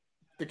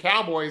the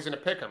Cowboys in a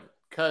pick'em,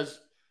 because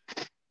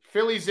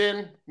Philly's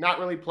in, not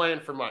really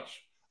playing for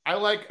much. I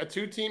like a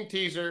 2-team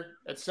teaser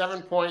at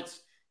 7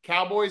 points,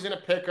 Cowboys in a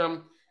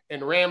pick'em,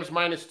 and Rams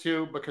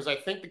 -2, because I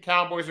think the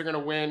Cowboys are going to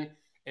win.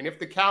 And if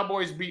the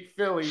Cowboys beat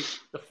Philly,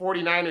 the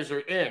 49ers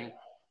are in.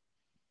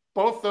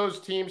 Both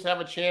those teams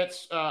have a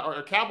chance,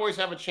 or Cowboys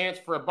have a chance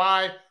for a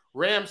bye.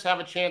 Rams have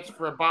a chance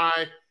for a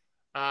bye.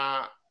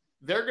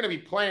 They're going to be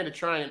playing to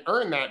try and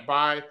earn that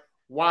bye,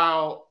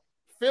 while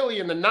Philly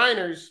and the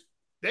Niners,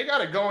 they got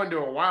to go into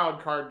a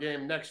wild card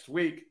game next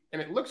week,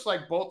 and it looks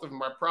like both of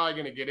them are probably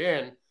going to get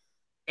in.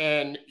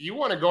 And you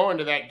want to go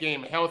into that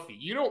game healthy.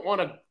 You don't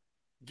want to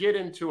get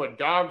into a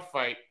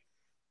dogfight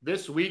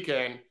this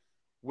weekend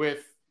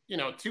with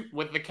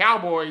with the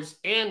Cowboys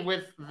and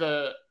with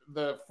the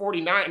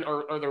 49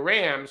 or the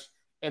Rams,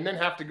 and then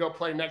have to go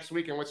play next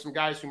weekend with some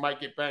guys who might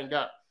get banged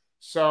up.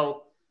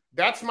 So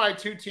that's my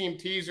 2-team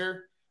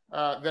teaser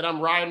that I'm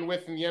riding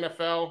with in the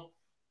NFL.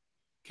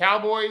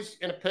 Cowboys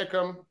in a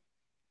pick'em,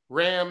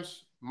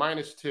 Rams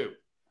 -2.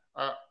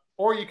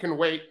 Or you can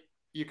wait.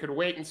 You could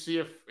wait and see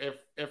if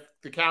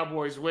the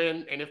Cowboys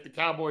win, and if the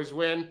Cowboys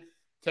win,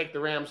 take the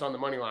Rams on the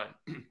money line.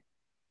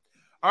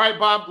 All right,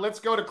 Bob, let's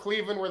go to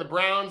Cleveland, where the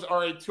Browns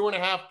are a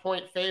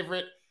 2.5-point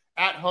favorite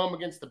at home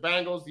against the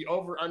Bengals. The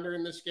over-under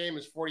in this game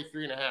is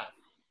 43.5.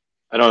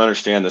 I don't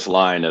understand this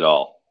line at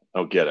all. I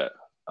don't get it.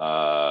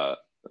 I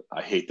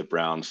hate the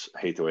Browns. I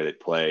hate the way they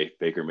play.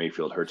 Baker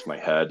Mayfield hurts my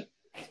head.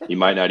 He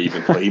might not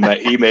even play.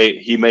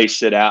 He may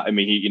sit out. I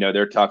mean,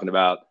 they're talking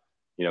about,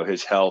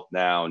 his health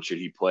now and should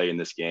he play in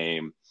this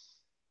game.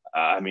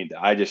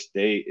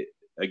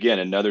 Again,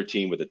 another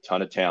team with a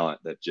ton of talent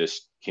that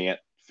just can't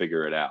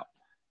figure it out.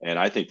 And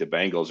I think the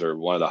Bengals are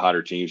one of the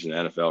hotter teams in the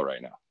NFL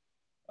right now.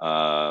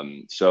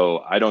 So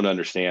I don't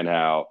understand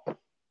how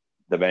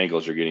the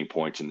Bengals are getting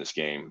points in this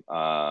game.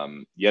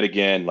 Yet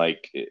again,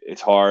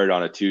 it's hard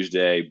on a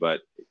Tuesday,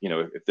 but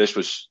if this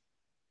was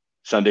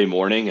Sunday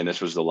morning and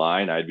this was the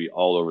line, I'd be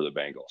all over the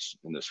Bengals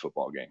in this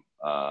football game.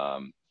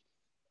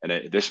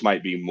 This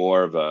might be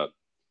more of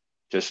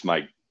just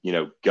my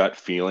gut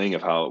feeling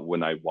of how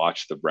when I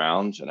watch the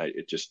Browns, and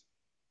it just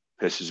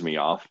pisses me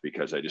off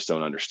because I just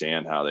don't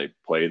understand how they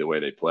play the way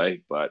they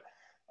play. But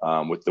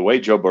with the way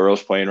Joe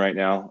Burrow's playing right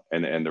now,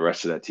 and the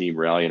rest of that team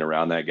rallying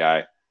around that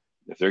guy,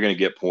 if they're going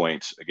to get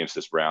points against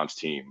this Browns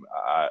team,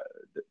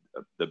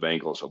 the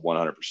Bengals are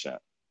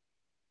 100%.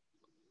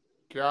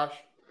 Josh?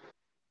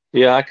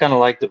 Yeah, I kind of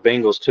like the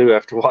Bengals too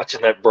after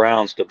watching that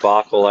Browns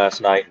debacle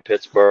last night in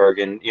Pittsburgh.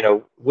 And,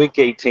 week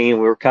 18,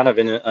 we were kind of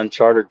in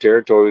uncharted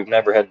territory. We've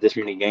never had this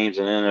many games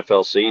in an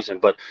NFL season,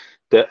 but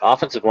the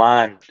offensive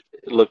line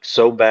looked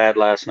so bad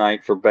last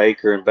night for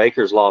Baker, and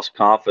Baker's lost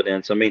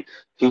confidence. I mean,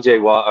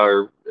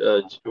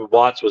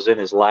 Watts was in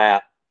his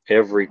lap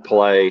every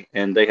play,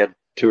 and they had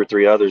 2 or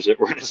 3 others that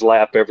were in his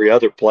lap every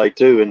other play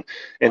too.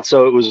 And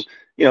so it was,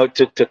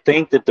 to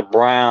think that the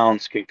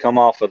Browns could come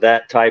off of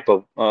that type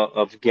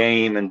of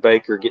game and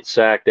Baker get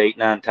sacked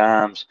 8-9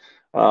 times,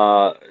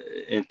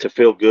 and to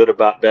feel good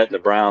about betting the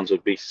Browns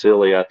would be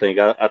silly. I think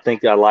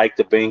I like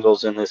the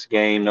Bengals in this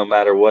game, no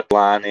matter what the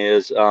line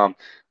is.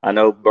 I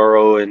know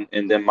Burrow and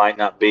them might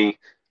not be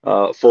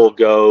full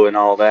go and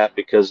all that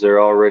because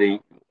they're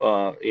already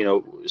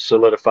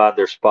solidified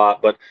their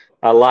spot, but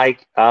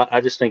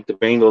I just think the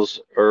Bengals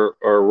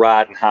are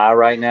riding high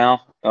right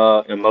now,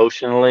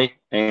 emotionally,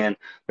 and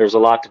there's a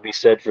lot to be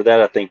said for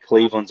that. I think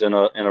Cleveland's in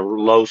a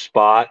low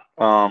spot.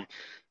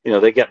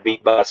 They got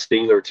beat by a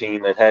Steeler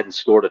team that hadn't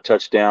scored a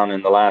touchdown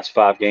in the last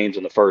 5 games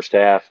in the first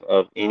half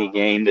of any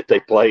game that they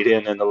played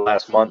in the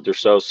last month or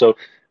so. So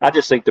I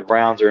just think the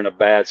Browns are in a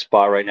bad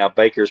spot right now.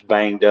 Baker's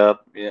banged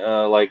up.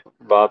 Like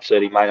Bob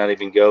said, he might not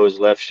even go. His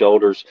left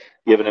shoulder's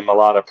giving him a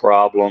lot of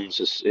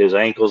problems. His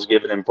ankle's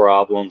giving him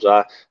problems.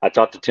 I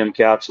talked to Tim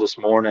Couch this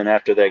morning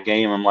after that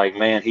game. I'm like,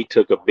 man, he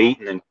took a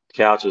beating, and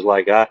Couch is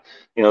like, that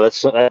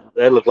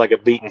looked like a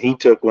beating he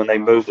took when they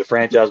moved the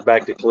franchise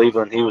back to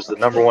Cleveland. He was the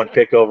number 1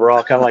 pick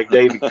overall, kind of like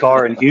David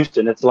Carr in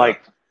Houston. It's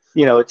like,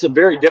 it's a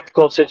very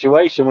difficult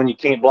situation when you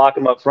can't block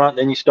them up front.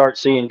 Then you start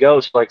seeing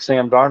ghosts like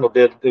Sam Darnold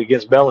did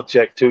against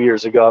Belichick 2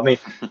 years ago. I mean,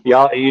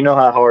 y'all,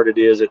 how hard it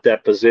is at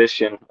that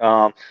position.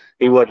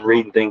 He wasn't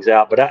reading things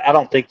out, but I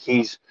don't think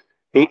he's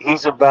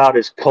about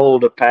as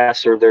cold a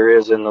passer there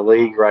is in the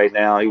league right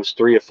now. He was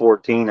 3 of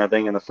 14, I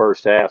think, in the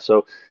first half.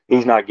 So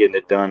he's not getting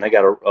it done. They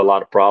got a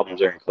lot of problems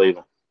there in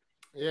Cleveland.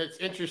 Yeah, it's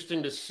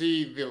interesting to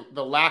see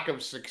the lack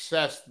of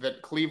success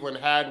that Cleveland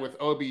had with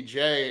OBJ,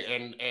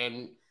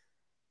 and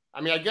I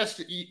mean, I guess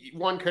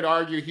one could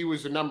argue he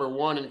was the number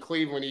 1 in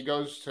Cleveland. He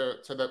goes to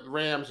the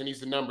Rams and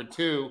he's the number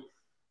 2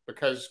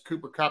 because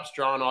Cooper Kupp's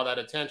drawing all that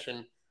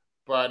attention.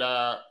 But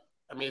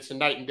mean, it's a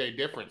night and day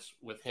difference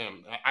with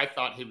him. I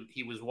thought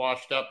he was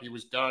washed up. He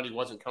was done. He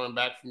wasn't coming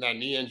back from that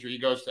knee injury. He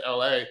goes to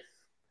LA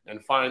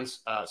and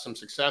finds some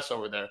success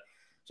over there.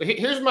 So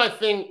here's my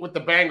thing with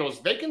the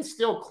Bengals. They can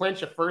still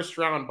clinch a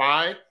first-round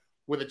bye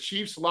with a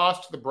Chiefs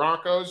loss to the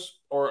Broncos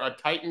or a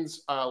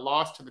Titans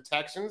loss to the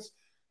Texans.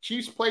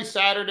 Chiefs play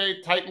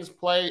Saturday. Titans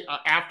play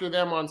after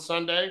them on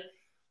Sunday.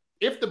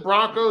 If the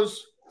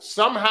Broncos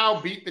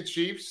somehow beat the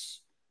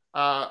Chiefs,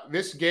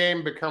 this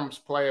game becomes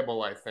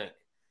playable, I think.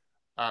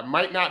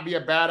 Might not be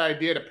a bad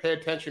idea to pay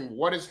attention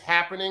what is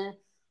happening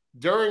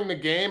during the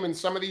game in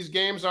some of these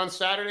games on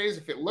Saturdays.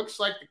 If it looks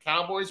like the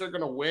Cowboys are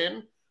going to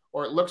win,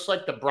 or it looks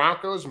like the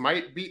Broncos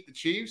might beat the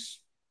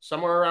Chiefs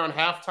somewhere around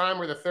halftime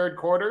or the third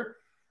quarter,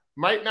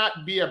 might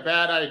not be a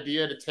bad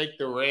idea to take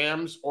the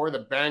Rams or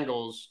the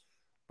Bengals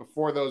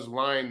before those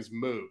lines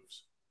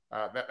moves.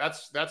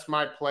 That's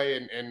my play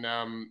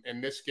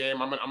in this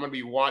game. I'm gonna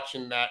be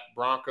watching that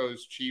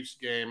Broncos Chiefs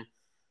game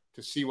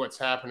to see what's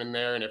happening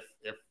there, and if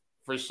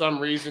for some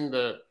reason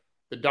the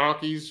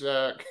Donkeys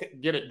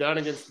get it done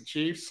against the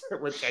Chiefs,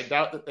 which I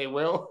doubt that they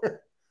will,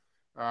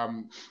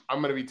 I'm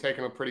going to be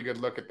taking a pretty good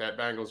look at that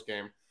Bengals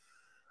game.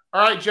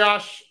 All right,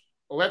 Josh,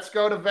 let's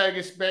go to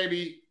Vegas,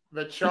 baby.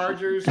 The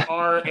Chargers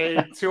are a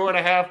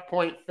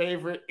 2.5-point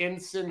favorite in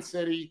Sin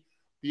City.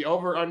 The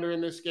over-under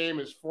in this game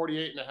is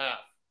 48.5.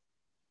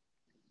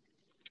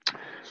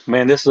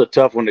 Man, this is a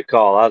tough one to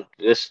call. I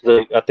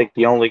think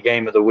the only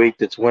game of the week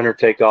that's winner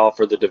take all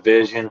for the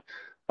division.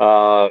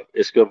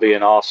 It's going to be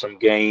an awesome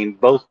game.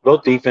 Both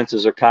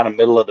defenses are kind of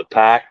middle of the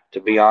pack, to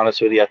be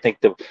honest with you. I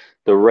think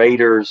the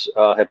Raiders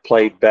have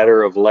played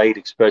better of late,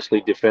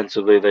 especially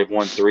defensively. They've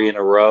won 3 in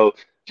a row.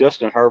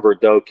 Justin Herbert,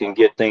 though, can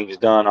get things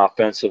done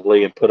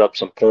offensively and put up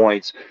some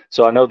points.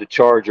 So I know the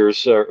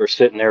Chargers are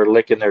sitting there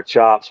licking their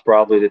chops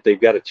probably that they've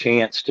got a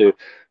chance to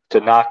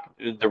knock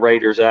the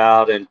Raiders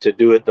out and to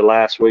do it the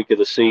last week of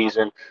the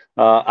season.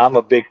 I'm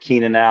a big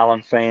Keenan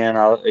Allen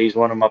fan. He's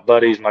one of my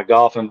buddies, my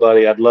golfing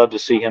buddy. I'd love to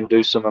see him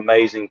do some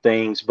amazing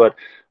things. But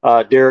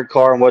Derek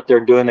Carr and what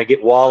they're doing, they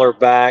get Waller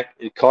back.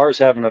 Carr's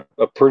having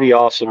a pretty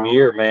awesome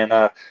year, man.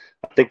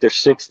 I think they're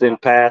 6th in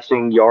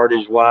passing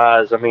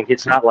yardage-wise. I mean,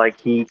 it's not like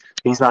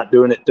he's not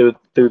doing it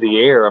through the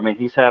air. I mean,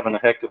 he's having a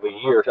heck of a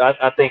year.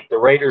 I think the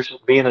Raiders,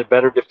 being a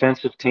better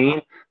defensive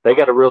team, they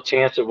got a real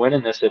chance of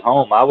winning this at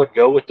home. I would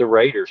go with the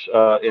Raiders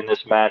in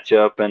this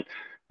matchup.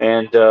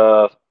 And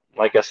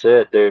like I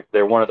said,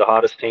 they're one of the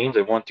hottest teams.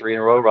 They've won 3 in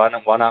a row.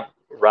 Why not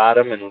ride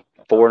them and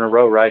 4 in a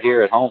row right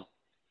here at home?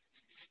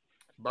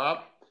 Bob?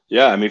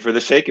 Yeah, I mean, for the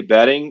sake of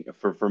betting,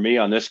 for me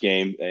on this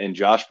game, and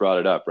Josh brought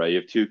it up, right? You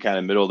have 2 kind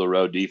of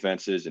middle-of-the-road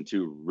defenses and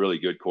 2 really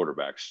good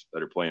quarterbacks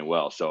that are playing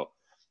well. So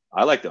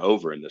I like the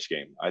over in this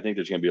game. I think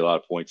there's going to be a lot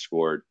of points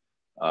scored.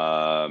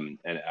 And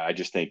I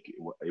just think,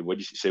 what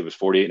did you say, it was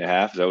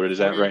 48.5? Is that what it is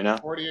at right now?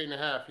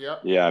 48.5, yep.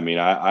 Yeah, I mean,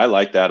 I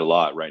like that a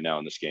lot right now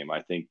in this game.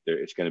 I think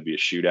it's going to be a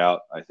shootout.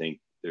 I think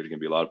there's going to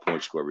be a lot of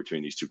points scored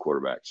between these 2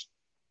 quarterbacks.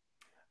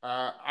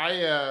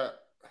 I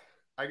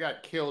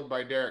got killed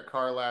by Derek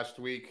Carr last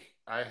week.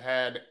 I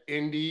had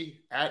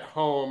Indy at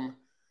home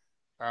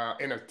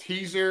in a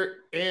teaser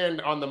and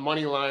on the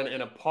money line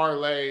in a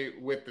parlay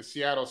with the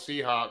Seattle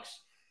Seahawks.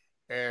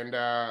 And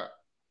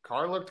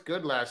Carr looked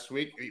good last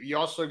week. You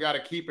also got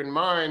to keep in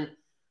mind,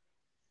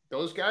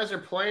 those guys are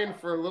playing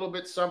for a little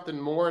bit something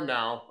more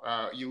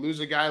now. You lose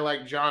a guy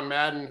like John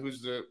Madden,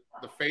 who's the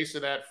face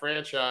of that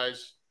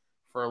franchise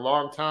for a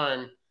long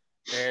time.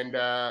 And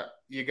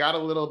you got a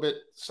little bit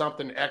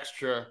something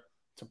extra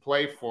to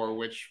play for,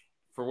 which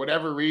for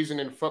whatever reason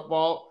in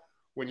football,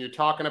 when you're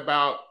talking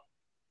about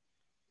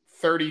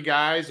 30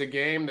 guys a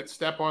game that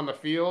step on the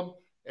field,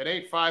 it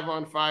ain't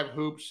 5-on-5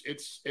 hoops.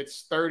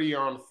 It's 30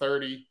 on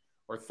 30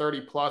 or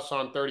 30 plus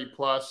on 30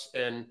 plus.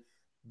 And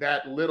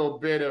that little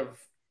bit of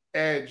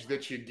edge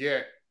that you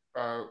get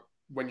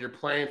when you're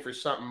playing for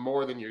something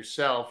more than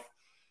yourself.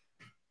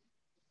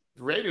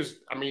 The Raiders,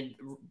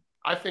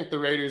 I think the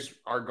Raiders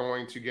are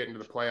going to get into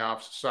the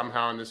playoffs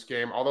somehow in this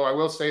game. Although I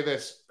will say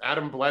this,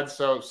 Adam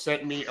Bledsoe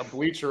sent me a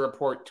Bleacher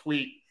Report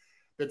tweet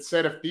that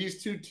said if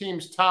these 2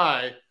 teams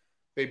tie,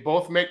 they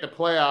both make the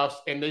playoffs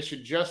and they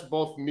should just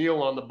both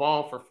kneel on the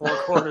ball for 4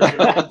 quarters.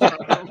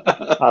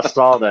 I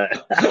saw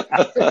that.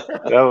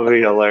 That would be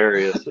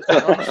hilarious.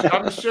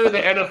 I'm sure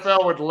the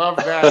NFL would love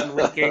that in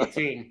Week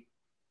 18.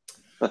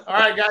 All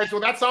right, guys. Well,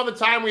 that's all the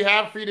time we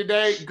have for you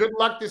today. Good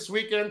luck this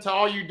weekend to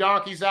all you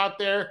donkeys out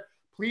there.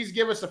 Please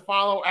give us a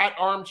follow at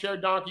Armchair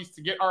Donkeys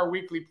to get our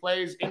weekly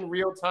plays in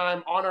real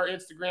time on our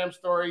Instagram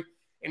story,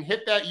 and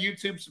hit that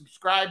YouTube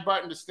subscribe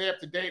button to stay up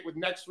to date with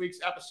next week's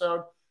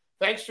episode.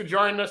 Thanks for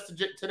joining us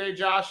today,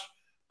 Josh.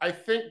 I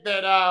think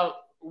that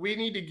we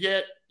need to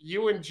get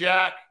you and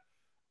Jack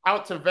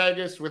out to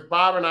Vegas with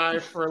Bob and I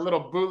for a little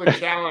Bula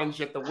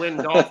challenge at the Wynn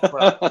Golf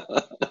Club.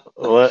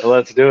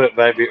 Let's do it,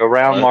 baby.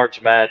 Around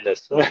March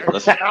Madness. I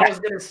was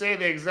going to say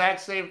the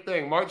exact same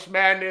thing. March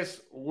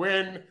Madness,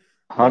 Wynn.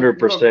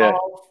 100%.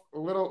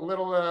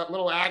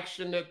 Little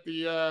action at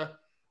the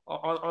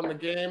on the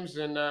games,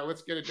 and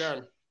let's get it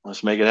done.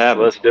 Let's make it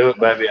happen. Let's do it,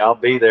 baby. I'll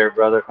be there,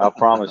 brother. I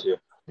promise you.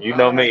 You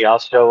know me. I'll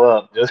show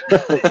up. Just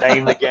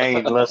name the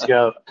game. Let's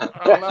go.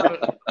 I love it.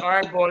 All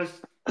right,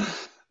 boys.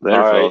 Later,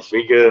 All right. fellas.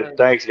 Be good.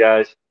 Thanks,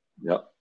 guys. Yep.